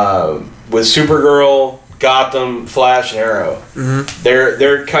 With Supergirl, Gotham, Flash, and Arrow. Mm-hmm.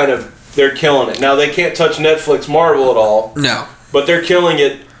 They're killing it. Now, they can't touch Netflix Marvel at all. No. But they're killing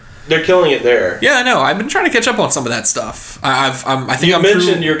it. They're killing it there. Yeah, I know. I've been trying to catch up on some of that stuff. I think you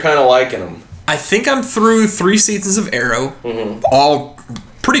mentioned you're kind of liking them. I think I'm through 3 seasons of Arrow. Mm-hmm. All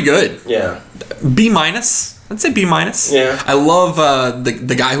pretty good. Yeah. B-. I'd say B-. Yeah. I love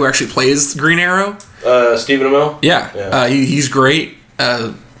the guy who actually plays Green Arrow. Stephen Amell? Yeah. He's great.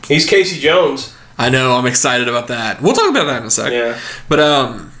 He's Casey Jones. I know. I'm excited about that. We'll talk about that in a sec. Yeah. But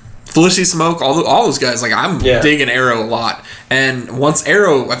Felicity Smoke, all those guys, like, I'm digging Arrow a lot. And once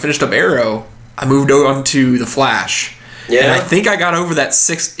I finished up Arrow, I moved on to The Flash. Yeah. And I think I got over that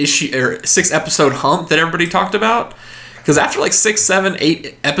 6 episode hump that everybody talked about. Because after like 6, 7,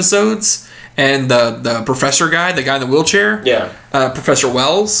 8 episodes, and the professor guy, the guy in the wheelchair, Professor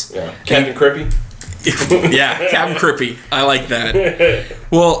Wells, Captain Crippy. Yeah, Captain Crippy. I like that.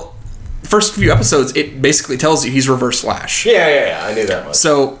 Well, first few episodes, it basically tells you he's Reverse Flash. Yeah, I knew that much.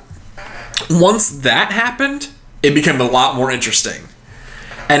 So once that happened, it became a lot more interesting,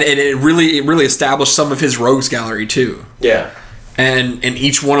 and it really established some of his rogues gallery too. Yeah. And in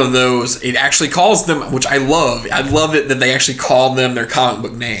each one of those, it actually calls them, which I love. I love it that they actually call them their comic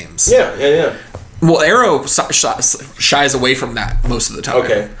book names. Yeah. Well, Arrow shies away from that most of the time.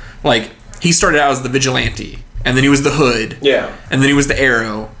 Okay. Like, he started out as the vigilante, and then he was the Hood. Yeah. And then he was the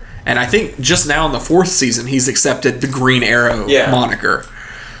Arrow. And I think just now in the 4th season, he's accepted the Green Arrow moniker.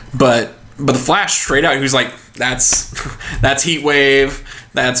 But the Flash, straight out, he was like, that's Heat Wave,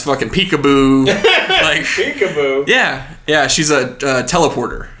 that's fucking Peekaboo. Like, Peekaboo? Yeah, she's a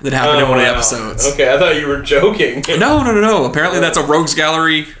teleporter that happened in one of the episodes. Okay, I thought you were joking. No. Apparently that's a Rogues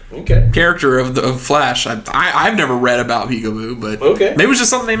Gallery character of Flash. I've never read about Peekaboo, but maybe it was just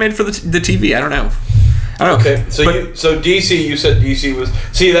something they made for the TV. I don't know. Okay, so DC, you said DC was...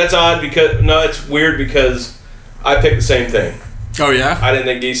 See, that's odd because... No, it's weird because I picked the same thing. Oh, yeah? I didn't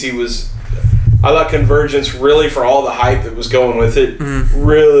think DC was... I thought Convergence, really, for all the hype that was going with it,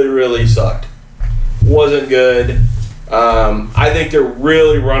 really, really sucked. Wasn't good. I think they're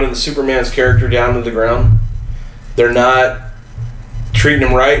really running the Superman's character down to the ground. They're not treating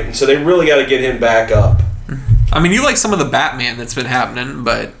him right, and so they really got to get him back up. I mean, you like some of the Batman that's been happening,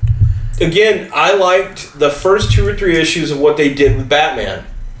 but... Again, I liked the first 2 or 3 issues of what they did with Batman.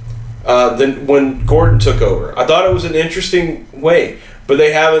 Then when Gordon took over, I thought it was an interesting way, but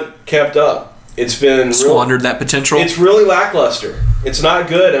they haven't kept up. It's been squandered that potential. It's really lackluster. It's not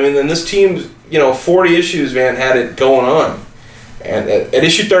good. I mean, and this team's 40 issues, man, had it going on, and at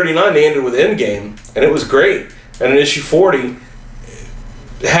issue 39 they ended with Endgame, and it was great. And in issue 40,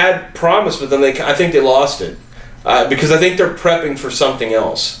 had promise, but then I think they lost it because I think they're prepping for something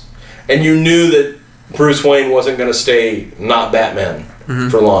else. And you knew that Bruce Wayne wasn't going to stay not Batman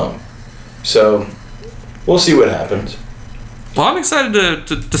for long. So, we'll see what happens. Well, I'm excited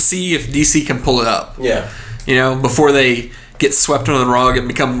to see if DC can pull it up. Yeah. Before they get swept under the rug and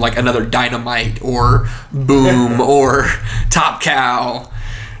become like another Dynamite or Boom or Top Cow.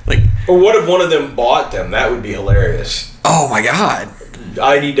 Or what if one of them bought them? That would be hilarious. Oh, my God.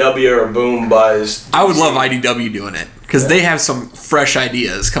 IDW or Boom buys... I would love IDW doing it. Because they have some fresh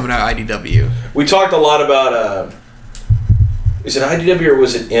ideas coming out of IDW. We talked a lot about, is it IDW or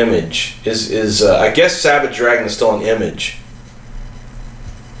was it Image? I guess Savage Dragon is still on Image.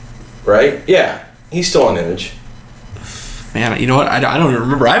 Right? Yeah, he's still on Image. Man, you know what? I don't even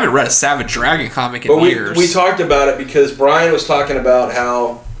remember. I haven't read a Savage Dragon comic in years. We talked about it because Brian was talking about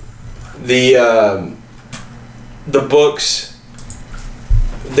how the books...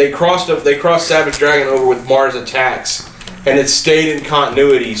 They crossed Savage Dragon over with Mars Attacks, and it stayed in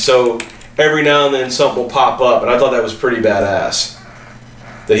continuity, so every now and then something will pop up, and I thought that was pretty badass.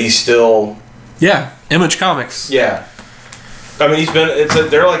 That he's still... Yeah, Image Comics. Yeah. I mean,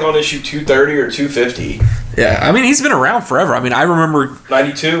 they're like on issue 230 or 250. Yeah, I mean, he's been around forever. I mean, I remember...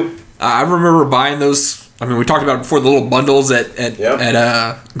 92. I remember buying those... I mean, we talked about it before, the little bundles at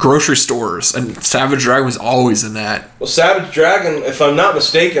grocery stores, and Savage Dragon was always in that. Well, Savage Dragon, if I'm not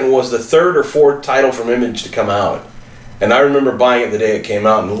mistaken, was the 3rd or 4th title from Image to come out. And I remember buying it the day it came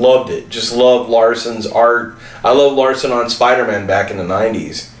out and loved it. Just loved Larson's art. I loved Larson on Spider-Man back in the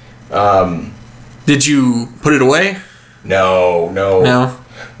 90s. Did you put it away? No,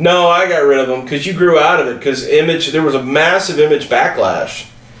 I got rid of them because you grew out of it. Because there was a massive Image backlash.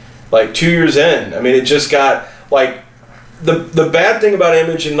 Like 2 years in. I mean, it just got, like, the bad thing about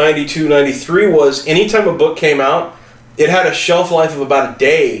Image in 92, 93 was anytime a book came out, it had a shelf life of about a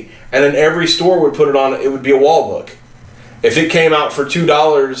day, and then every store would put it on, it would be a wall book. If it came out for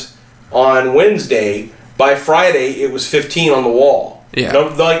 $2 on Wednesday, by Friday it was $15 on the wall. Yeah.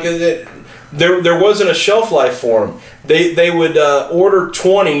 There wasn't a shelf life for them. They would order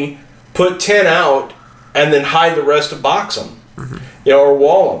 20, put 10 out, and then hide the rest to box them, or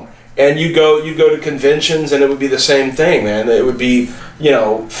wall them. And you go to conventions, and it would be the same thing, man. It would be,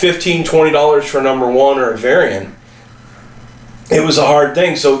 $15, $20 for number 1 or a variant. It was a hard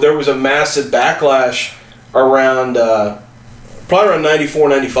thing. So there was a massive backlash around, probably around 94,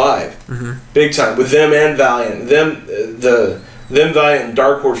 95. Big time. With them and Valiant. Them Valiant and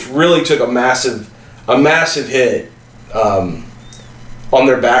Dark Horse really took a massive hit on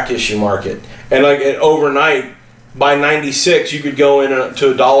their back issue market. And overnight, by 96, you could go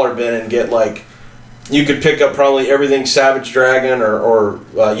to a dollar bin and get you could pick up probably everything Savage Dragon or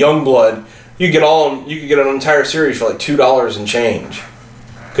Youngblood. You could get an entire series for $2 and change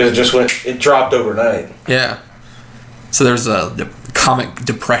because it dropped overnight. Yeah. So there's the comic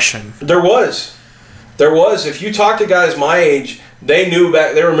depression. There was. If you talk to guys my age, they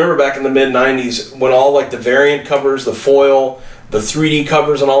remember back in the mid 90s when all the variant covers, the foil, the 3D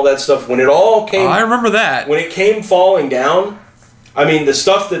covers and all that stuff, when it all came... I remember that. When it came falling down, I mean, the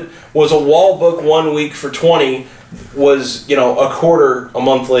stuff that was a wall book 1 week for $20 was, a quarter a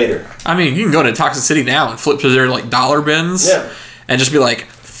month later. I mean, you can go to Toxic City now and flip to their, dollar bins. Yeah. And just be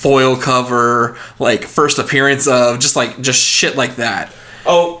foil cover, first appearance of, just shit like that.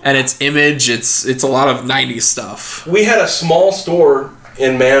 Oh, and it's Image. It's a lot of 90s stuff. We had a small store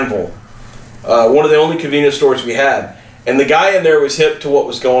in Manville, one of the only convenience stores we had, and the guy in there was hip to what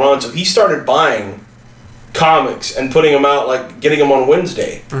was going on, so he started buying comics and putting them out, like getting them on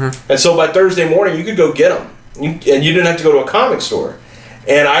Wednesday. And so by Thursday morning, you could go get them, and you didn't have to go to a comic store.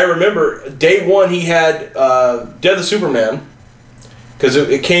 And I remember day one he had Death of Superman, because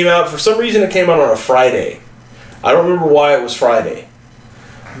it came out, for some reason it came out on a Friday. I don't remember why it was Friday.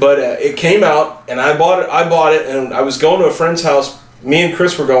 But it came out, and I bought it, and I was going to a friend's house. Me and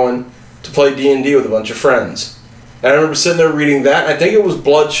Chris were going to play D&D with a bunch of friends. And I remember sitting there reading that, and I think it was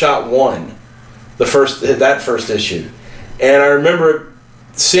Bloodshot 1, that first issue. And I remember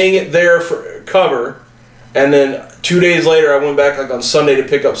seeing it there for cover, and then 2 days later I went back like on Sunday to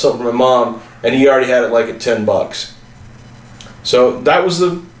pick up something from my mom, and he already had it like at $10. So that was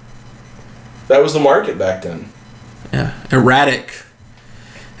the market back then. Yeah, erratic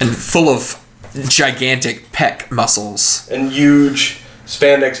and full of gigantic pec muscles and huge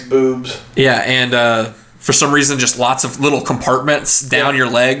spandex boobs. Yeah, and for some reason just lots of little compartments down your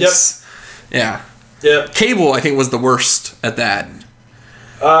legs. Yep. Yeah. Cable, I think, was the worst at that.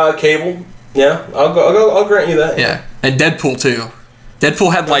 Cable. Yeah, I'll grant you that. Yeah, and Deadpool too.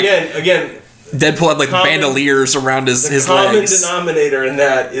 Deadpool had like again. Deadpool had like bandoliers around his legs. The common denominator in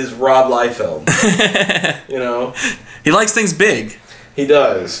that is Rob Liefeld. You know, he likes things big. He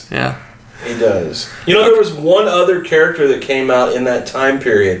does. Yeah, he does. You know, there was one other character that came out in that time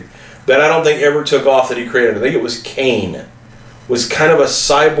period that I don't think ever took off that he created. I think it was Kane. Was kind of a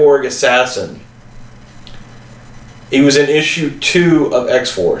cyborg assassin. He was in issue 2 of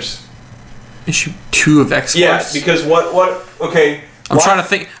X-Force. Issue 2 of X-Force? Yeah, because what okay. I'm trying to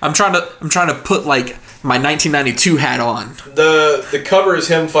think. I'm trying to put like my 1992 hat on. The cover is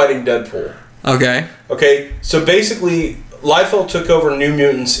him fighting Deadpool. Okay. Okay. So basically, Liefeld took over New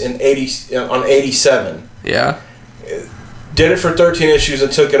Mutants on 87. Yeah. Did it for 13 issues and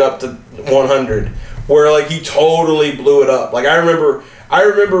took it up to 100, where like he totally blew it up. Like I remember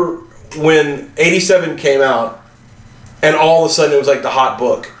when 87 came out, and all of a sudden it was like the hot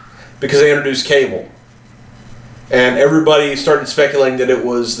book because they introduced Cable. And everybody started speculating that it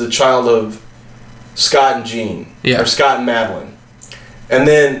was the child of Scott and Jean. Yeah. Or Scott and Madeline. And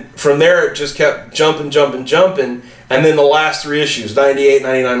then from there it just kept jumping. And then the last 3 issues, 98,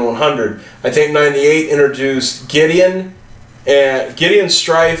 99, 100. I think 98 introduced Gideon,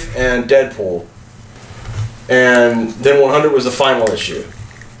 Strife, and Deadpool. And then 100 was the final issue.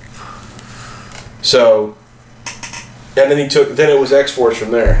 So, and then it was X-Force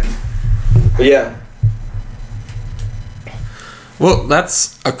from there. But yeah. Well,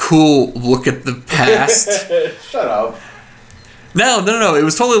 that's a cool look at the past. Shut up. No. It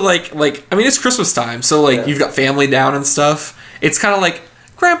was totally like I mean, it's Christmas time, so like you've got family down and stuff. It's kind of like,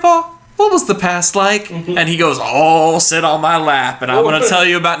 Grandpa, what was the past like? Mm-hmm. And he goes, oh, sit on my lap, and I'm going to tell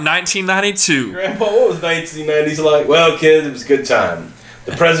you about 1992. Grandpa, what was 1990s like? Well, kids, it was a good time.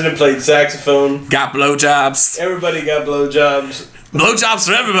 The president played saxophone. Got blowjobs. Everybody got blowjobs. Blowjobs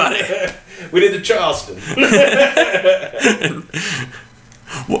for everybody. We did the Charleston.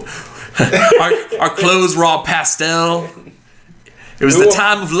 our clothes were all pastel. It was the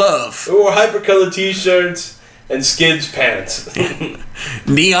time of love. We wore hypercolor t-shirts and Skids pants.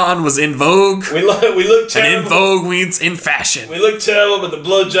 Neon was in vogue. We looked terrible. And in vogue means in fashion. We looked terrible, but the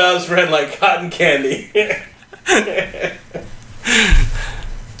blowjobs ran like cotton candy.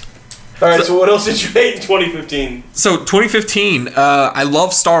 All right, so what else did you hate in 2015? So 2015, I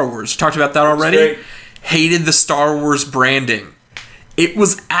love Star Wars. Talked about that already. Great. Hated the Star Wars branding. It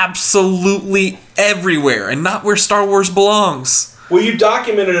was absolutely everywhere and not where Star Wars belongs. Well, you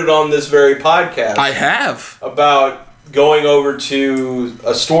documented it on this very podcast. I have. About going over to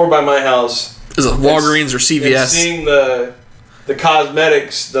a store by my house. Is it Walgreens or CVS? And seeing the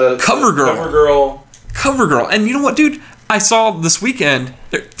cosmetics, the CoverGirl. And you know what, dude? I saw this weekend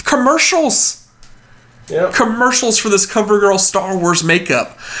commercials. Yeah. Commercials for this CoverGirl Star Wars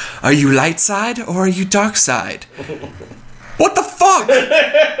makeup. Are you light side or are you dark side? What the fuck?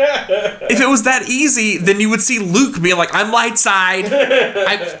 If it was that easy, then you would see Luke being like, I'm light side.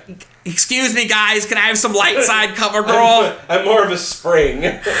 Excuse me, guys, can I have some light side CoverGirl? I'm more of a spring.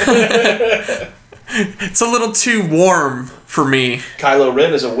 It's a little too warm for me. Kylo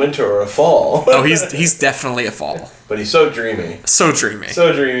Ren is a winter or a fall. Oh, he's definitely a fall. But he's so dreamy. So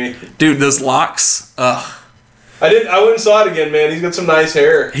dreamy. Dude, those locks. Ugh. I went and saw it again, man. He's got some nice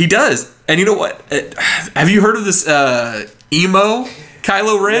hair. He does. And you know what? Have you heard of this emo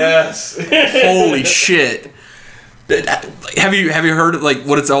Kylo Ren? Yes. Holy shit. Have you heard like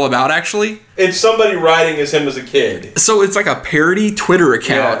what it's all about? Actually, it's somebody writing as him as a kid. So it's like a parody Twitter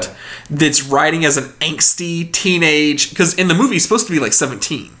account that's writing as an angsty teenage. Because in the movie, he's supposed to be like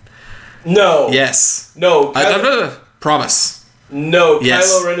 17. No. Yes. No. Promise. No.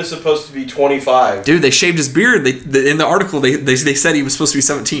 Yes. Kylo Ren is supposed to be 25. Dude, they shaved his beard. In the article, they said he was supposed to be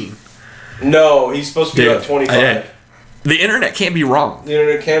 17. No, he's supposed to be about 25. The internet can't be wrong. The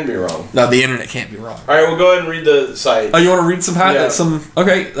internet can be wrong. No, the internet can't be wrong. All right, we'll go ahead and read the site. Oh, you want to read some?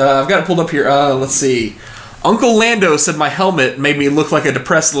 Okay, I've got it pulled up here. Let's see. Uncle Lando said my helmet made me look like a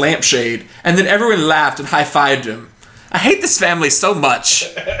depressed lampshade, and then everyone laughed and high-fived him. I hate this family so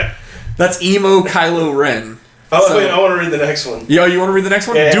much. That's emo Kylo Ren. Wait, I want to read the next one. Yo, you want to read the next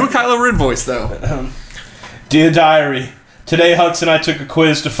one? Yeah. Do a Kylo Ren voice, though. Dear Diary, today Hudson and I took a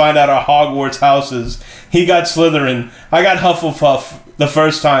quiz to find out our Hogwarts houses. He got Slytherin. I got Hufflepuff the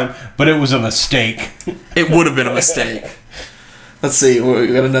first time, but it was a mistake. It would have been a mistake. Let's see. We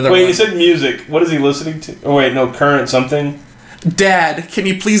got another one. Wait, you said music. What is he listening to? Oh, wait, no, current something. Dad, can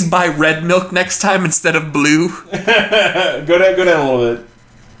you please buy red milk next time instead of blue? Go down a little bit.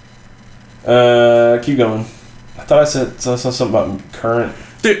 Keep going. I thought I saw something about current.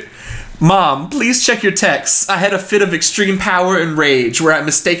 Dude. Mom, please check your texts. I had a fit of extreme power and rage where I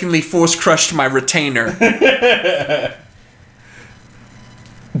mistakenly force-crushed my retainer.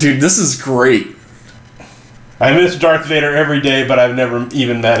 Dude, this is great. I miss Darth Vader every day, but I've never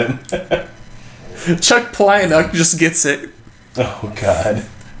even met him. Chuck Palahniuk just gets it. Oh, God.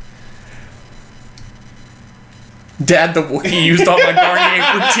 Dad, the Wookiee used all my Garnier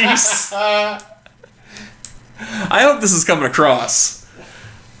Fructis. I hope this is coming across.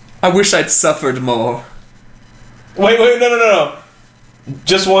 I wish I'd suffered more. Wait, no.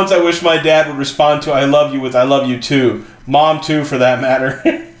 Just once I wish my dad would respond to I love you with I love you too. Mom too, for that matter.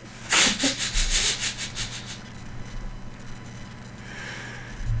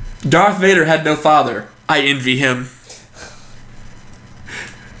 Darth Vader had no father. I envy him.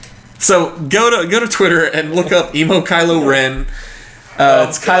 So go to Twitter and look up emo Kylo Ren.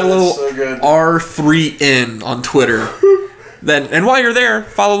 It's Kylo so R3N on Twitter. And while you're there,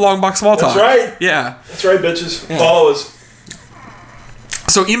 follow Longbox Small Talk. That's right. Yeah. That's right, bitches. Yeah. Follow us.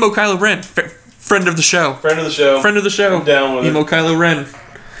 So, Emo Kylo Ren, friend of the show. Friend of the show. I'm down with Emo Kylo Ren.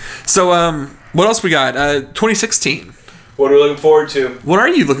 So, what else we got? 2016. What are we looking forward to? What are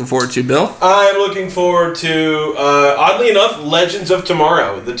you looking forward to, Bill? I'm looking forward to, oddly enough, Legends of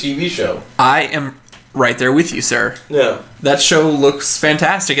Tomorrow, the TV show. I am right there with you, sir. Yeah. That show looks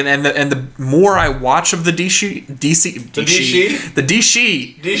fantastic, and the more I watch of the DCU,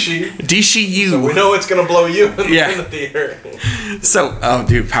 so we know it's gonna blow you in the theater. So, oh,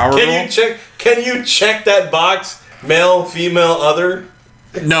 dude, Power Girl. Can you check that box? Male, female, other.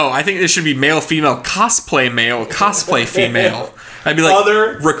 No, I think it should be male, female, cosplay male, cosplay female. I'd be like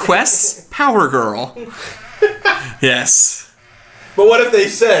other requests, Power Girl. Yes. But what if they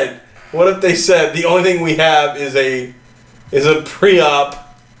said the only thing we have is a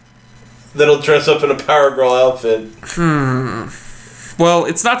pre-op that'll dress up in a Power Girl outfit? Well,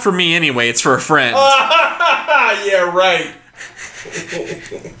 it's not for me anyway. It's for a friend. Yeah, right.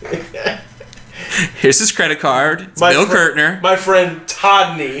 Here's his credit card. It's Bill Kurtner. My friend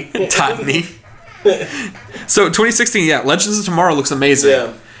Todney. So 2016, Legends of Tomorrow looks amazing.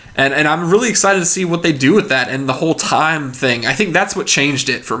 Yeah. And I'm really excited to see what they do with that and the whole time thing. I think that's what changed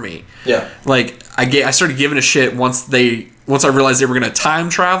it for me. Yeah. Like I started giving a shit once I realized they were going to time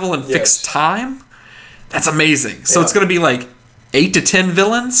travel and fix time. That's amazing. So it's going to be like 8 to 10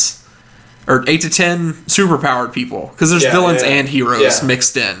 villains or 8 to 10 superpowered people because there's villains and heroes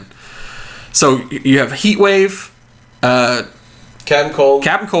mixed in. So you have Heatwave, Captain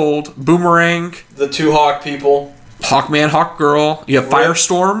Cold, Boomerang, the two Hawk people. Hawkman, Hawkgirl. You have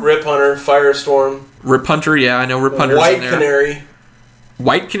Firestorm. Rip Hunter, Firestorm. Rip Hunter, yeah, I know Rip Hunter's in there. Canary.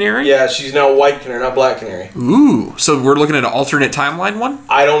 White Canary? Yeah, she's now White Canary, not Black Canary. Ooh, so we're looking at an alternate timeline one?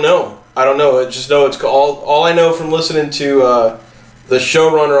 I don't know. I just know it's all I know from listening to the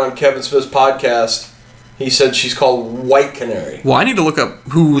showrunner on Kevin Smith's podcast. He said she's called White Canary. Well, I need to look up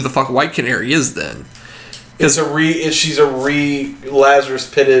who the fuck White Canary is then. She's a Lazarus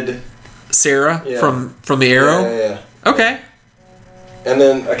pitted Sarah from the Arrow? Yeah. Okay. And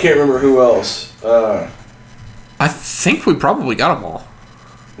then I can't remember who else. I think we probably got them all.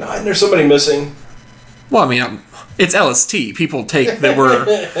 No, and there's somebody missing. Well, I mean, it's LST. People take that we're...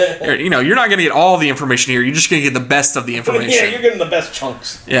 you're not going to get all the information here. You're just going to get the best of the information. Yeah, you're getting the best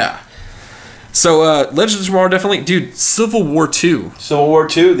chunks. Yeah. So, Legends of Tomorrow definitely... Dude, Civil War II. Civil War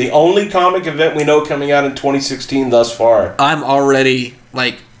II, the only comic event we know coming out in 2016 thus far. I'm already,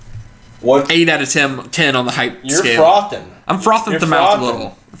 like... What? 8 out of 10 on the hype scale. You're frothing. I'm frothing at the mouth a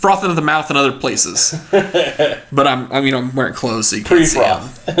little. Frothing at the mouth in other places. But I'm wearing clothes so you can't see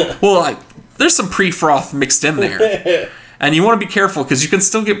them. Well, there's some pre-froth mixed in there. And you want to be careful because you can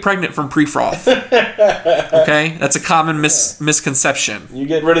still get pregnant from pre-froth. Okay? That's a common misconception. You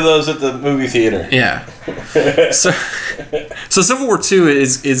get rid of those at the movie theater. Yeah. So Civil War II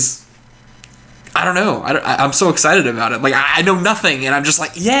is I don't know. I'm so excited about it. Like, I know nothing, and I'm just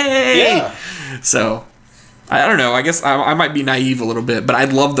like, yay! Yeah. So, I don't know. I guess I might be naive a little bit, but I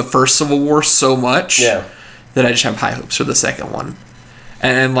love the first Civil War so much that I just have high hopes for the second one.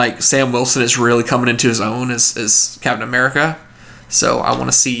 And like, Sam Wilson is really coming into his own as Captain America. So, I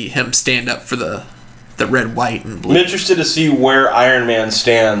want to see him stand up for the red, white, and blue. I'm interested to see where Iron Man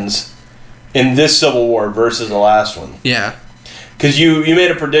stands in this Civil War versus the last one. Yeah. Because you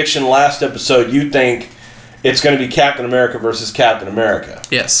made a prediction last episode, you think it's going to be Captain America versus Captain America.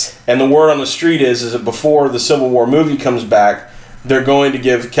 Yes. And the word on the street is that before the Civil War movie comes back, they're going to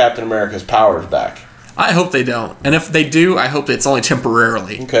give Captain America's powers back. I hope they don't. And if they do, I hope it's only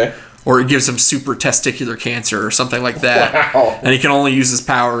temporarily. Okay. Or it gives him super testicular cancer or something like that. Wow. And he can only use his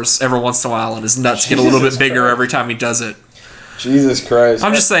powers every once in a while, and his nuts get a little bit bigger every time he does it. Jesus Christ.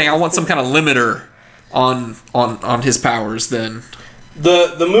 I'm just saying, I want some kind of limiter on his powers then.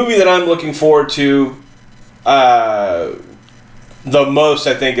 The movie that I'm looking forward to the most,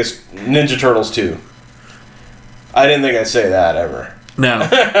 I think, is Ninja Turtles 2. I didn't think I'd say that ever.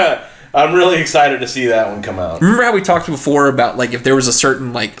 No. I'm really excited to see that one come out. Remember how we talked before about, like, if there was a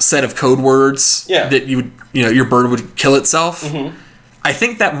certain, like, set of code words that you would, your bird would kill itself? Mm-hmm. I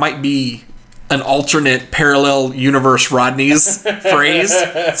think that might be an alternate parallel universe Rodney's phrase.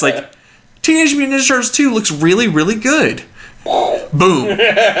 It's like, Teenage Mutant Ninja Turtles 2 looks really, really good. Boom.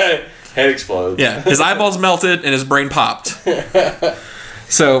 Head explodes. Yeah, his eyeballs melted and his brain popped.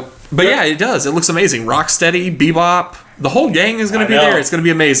 So, but yeah, it does. It looks amazing. Rocksteady, Bebop, the whole gang is going to be there. It's going to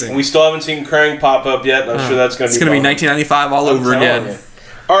be amazing. We still haven't seen Krang pop up yet, and I'm sure that's going to be. It's going to be 1995 all over again.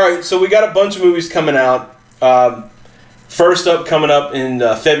 All right, so we got a bunch of movies coming out. First up, coming up in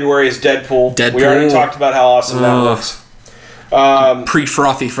February is Deadpool. We already talked about how awesome that looks.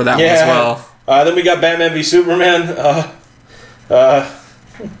 Pre-frothy for that one as well. Then we got Batman v Superman.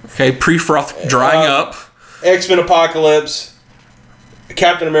 Okay, pre-froth drying up. X-Men Apocalypse.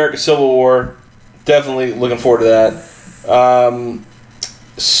 Captain America Civil War. Definitely looking forward to that.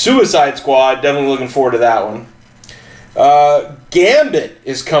 Suicide Squad. Definitely looking forward to that one. Gambit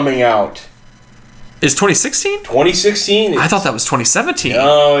is coming out. Is 2016? 2016. I thought that was 2017.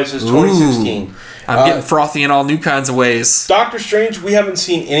 No, it's just 2016. Ooh, I'm getting frothy in all new kinds of ways. Doctor Strange, we haven't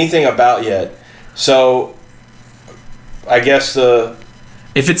seen anything about yet. So, I guess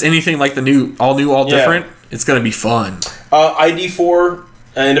if it's anything like the new, all different, it's going to be fun. ID4,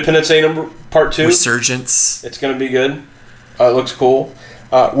 Independence Day Part 2. Resurgence. It's going to be good. It looks cool.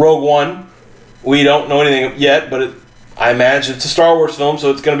 Rogue One. We don't know anything yet, but I imagine it's a Star Wars film, so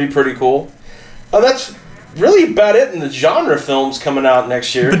it's going to be pretty cool. That's really about it in the genre films coming out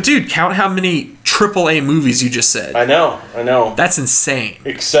next year. But dude, count how many AAA movies you just said. I know. That's insane.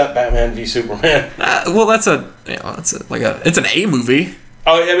 Except Batman v Superman. Well, it's an A movie.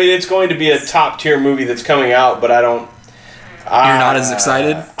 Oh, I mean, it's going to be a top tier movie that's coming out, but I don't. You're not as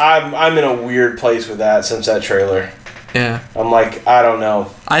excited. I'm in a weird place with that since that trailer. Yeah. I'm like, I don't know.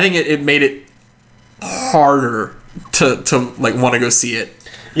 I think it made it harder to like want to go see it.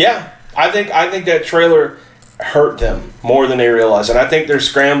 Yeah. I think that trailer hurt them more than they realize, and I think they're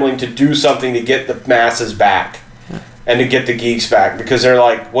scrambling to do something to get the masses back and to get the geeks back, because they're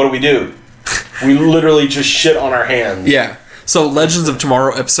like, what do? We literally just shit on our hands. Yeah. So Legends of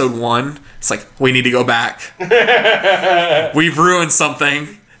Tomorrow Episode 1, it's like, we need to go back. We've ruined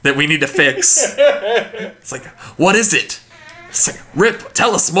something that we need to fix. It's like, what is it? It's like, Rip,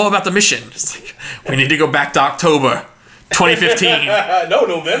 tell us more about the mission. It's like, we need to go back to October 2015. No,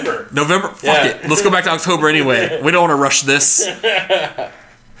 November. Fuck it. Let's go back to October anyway. We don't want to rush this.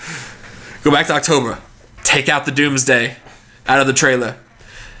 Go back to October. Take out the Doomsday out of the trailer.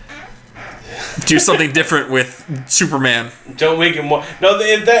 Do something different with Superman. Don't make him more. No,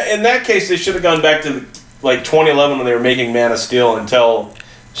 in that case, they should have gone back to like 2011 when they were making Man of Steel and tell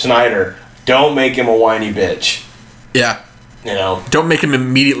Snyder, don't make him a whiny bitch. Yeah. Don't make him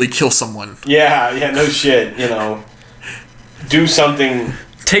immediately kill someone. Yeah, no shit, Do something.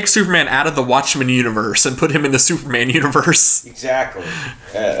 Take Superman out of the Watchmen universe and put him in the Superman universe. Exactly.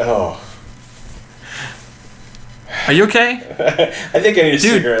 Are you okay? I think I need a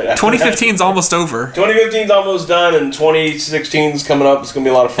cigarette. 2015's almost over. 2015's almost done, and 2016's coming up. It's going to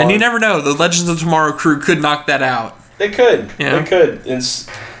be a lot of fun. And you never know. The Legends of Tomorrow crew could knock that out. They could. Yeah. They could.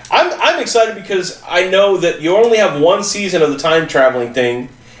 I'm excited because I know that you only have one season of the time traveling thing,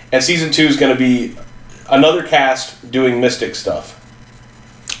 and season 2 is going to be another cast doing Mystic stuff.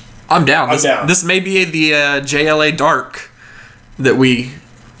 I'm down. This may be the JLA Dark that we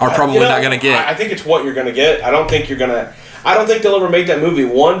are probably not going to get. I think it's what you're going to get. I don't think they'll ever make that movie.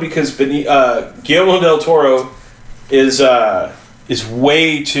 One, because Guillermo del Toro is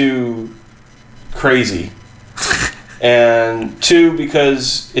way too crazy. And 2,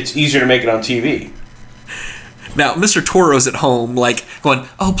 because it's easier to make it on TV. Now, Mr. Toro's at home, like, going,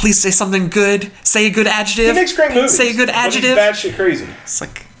 oh, please say something good. Say a good adjective. He makes great movies. Say a good adjective. But he's batshit crazy. It's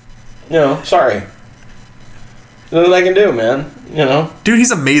like... sorry. Nothing I can do, man. Dude,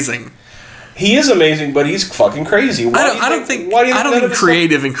 he's amazing. He is amazing, but he's fucking crazy. I don't think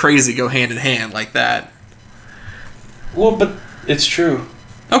creative and crazy go hand in hand like that. Well, but it's true.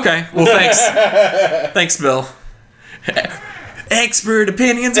 Okay. Well, thanks. Thanks, Bill. Expert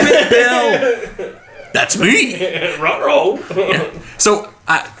opinions with Bill. That's me. Roll. Yeah. So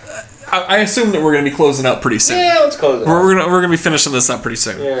I assume that we're going to be closing up pretty soon. Yeah, let's close it. We're going to be finishing this up pretty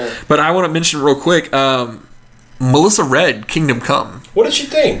soon. Yeah. But I want to mention real quick. Melissa read Kingdom Come. What did she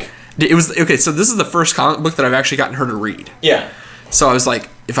think? It was okay. So this is the first comic book that I've actually gotten her to read. Yeah. So I was like,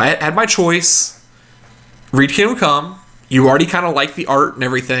 if I had my choice, read Kingdom Come. You already kind of like the art and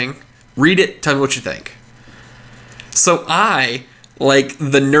everything. Read it. Tell me what you think. So I, like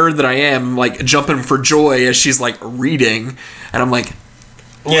the nerd that I am, like jumping for joy as she's like reading, and I'm like,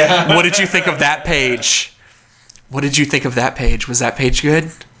 yeah. What did you think of that page? What did you think of that page? Was that page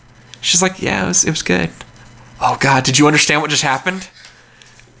good? She's like, yeah, it was good. Oh God, did you understand what just happened?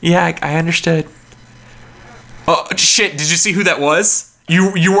 Yeah, I understood. Oh shit, did you see who that was?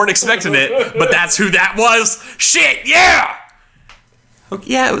 You weren't expecting it, but that's who that was. Shit, yeah.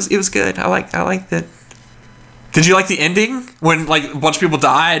 Okay, yeah, it was good. I liked it. Did you like the ending when like a bunch of people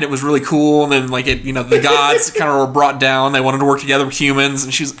died? It was really cool, and then like the gods kind of were brought down. They wanted to work together with humans,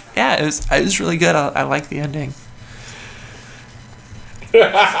 and she's it was really good. I like the ending.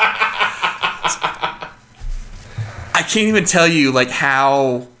 I can't even tell you like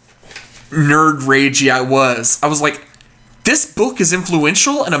how nerd ragey I was. I was like, this book is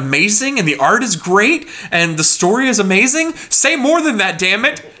influential and amazing, and the art is great, and the story is amazing. Say more than that, damn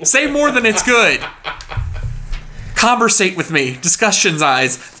it! Say more than it's good. Conversate with me.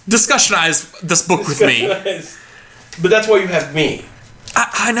 Discussionize this book with me. But that's why you have me.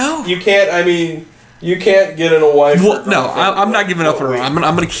 I know. You can't get in a wife. Well, no, I'm not giving up on her. I'm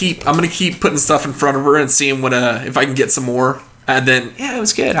gonna keep putting stuff in front of her and seeing what if I can get some more. And then it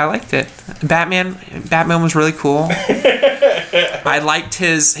was good. I liked it. Batman was really cool. I liked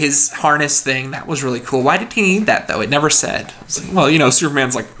his harness thing. That was really cool. Why did he need that though? It never said. It's like, well,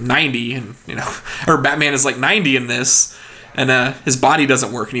 Superman's like 90, and or Batman is like 90 in this, and his body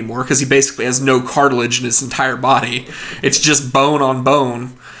doesn't work anymore because he basically has no cartilage in his entire body. It's just bone on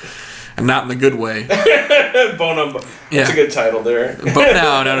bone, and not in the good way. Bone on bone. That's a good title there. But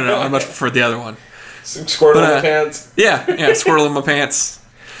no. I much prefer the other one. Squirtle in my pants. Yeah, Squirtle in my pants.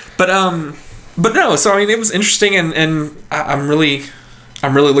 But no. So I mean, it was interesting, and I'm really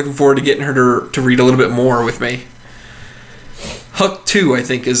looking forward to getting her to read a little bit more with me. Huck 2, I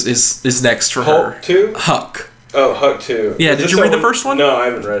think, is next for her. Huck 2? Huck. Oh, Huck 2. Yeah. Did you read the first one? No, I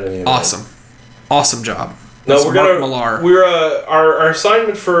haven't read any of them. Awesome job. No, our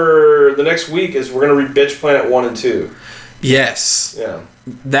assignment for the next week is we're gonna read Bitch Planet 1 and 2. Yes. Yeah.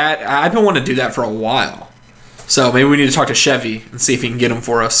 That I've been wanting to do that for a while. So maybe we need to talk to Chevy and see if he can get them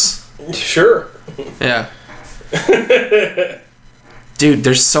for us. Sure. Yeah. Dude,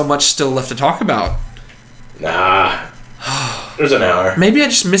 there's so much still left to talk about. Nah. There's an hour. Maybe I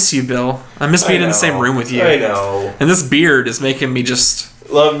just miss you, Bill. I miss being in the same room with you. I know. And this beard is making me just...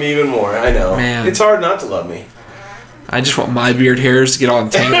 Love me even more. I know. Man. It's hard not to love me. I just want my beard hairs to get all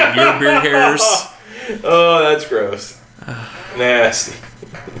entangled in your beard hairs. Oh, that's gross. Nasty.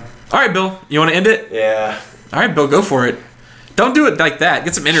 All right, Bill. You want to end it? Yeah. All right, Bill. Go for it. Don't do it like that.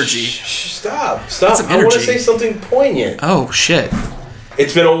 Get some energy. Stop. Get some energy. I want to say something poignant. Oh, shit.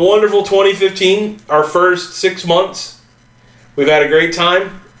 It's been a wonderful 2015. Our first 6 months. We've had a great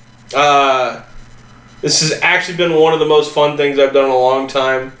time. This has actually been one of the most fun things I've done in a long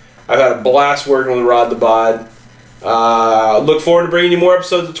time. I've had a blast working with Rod the Bod. Look forward to bringing you more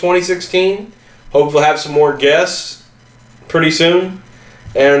episodes of 2016. Hope we'll have some more guests pretty soon.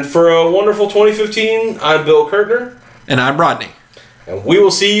 And for a wonderful 2015, I'm Bill Kirtner. And I'm Rodney. And we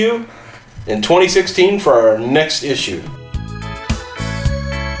will see you in 2016 for our next issue.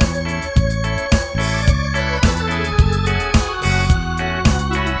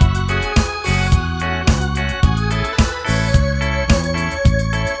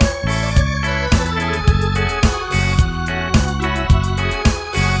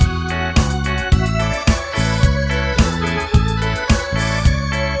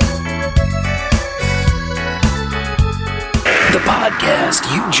 The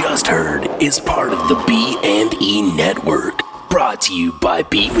podcast you just heard is part of the B&E Network, brought to you by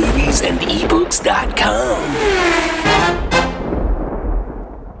bmoviesandebooks.com.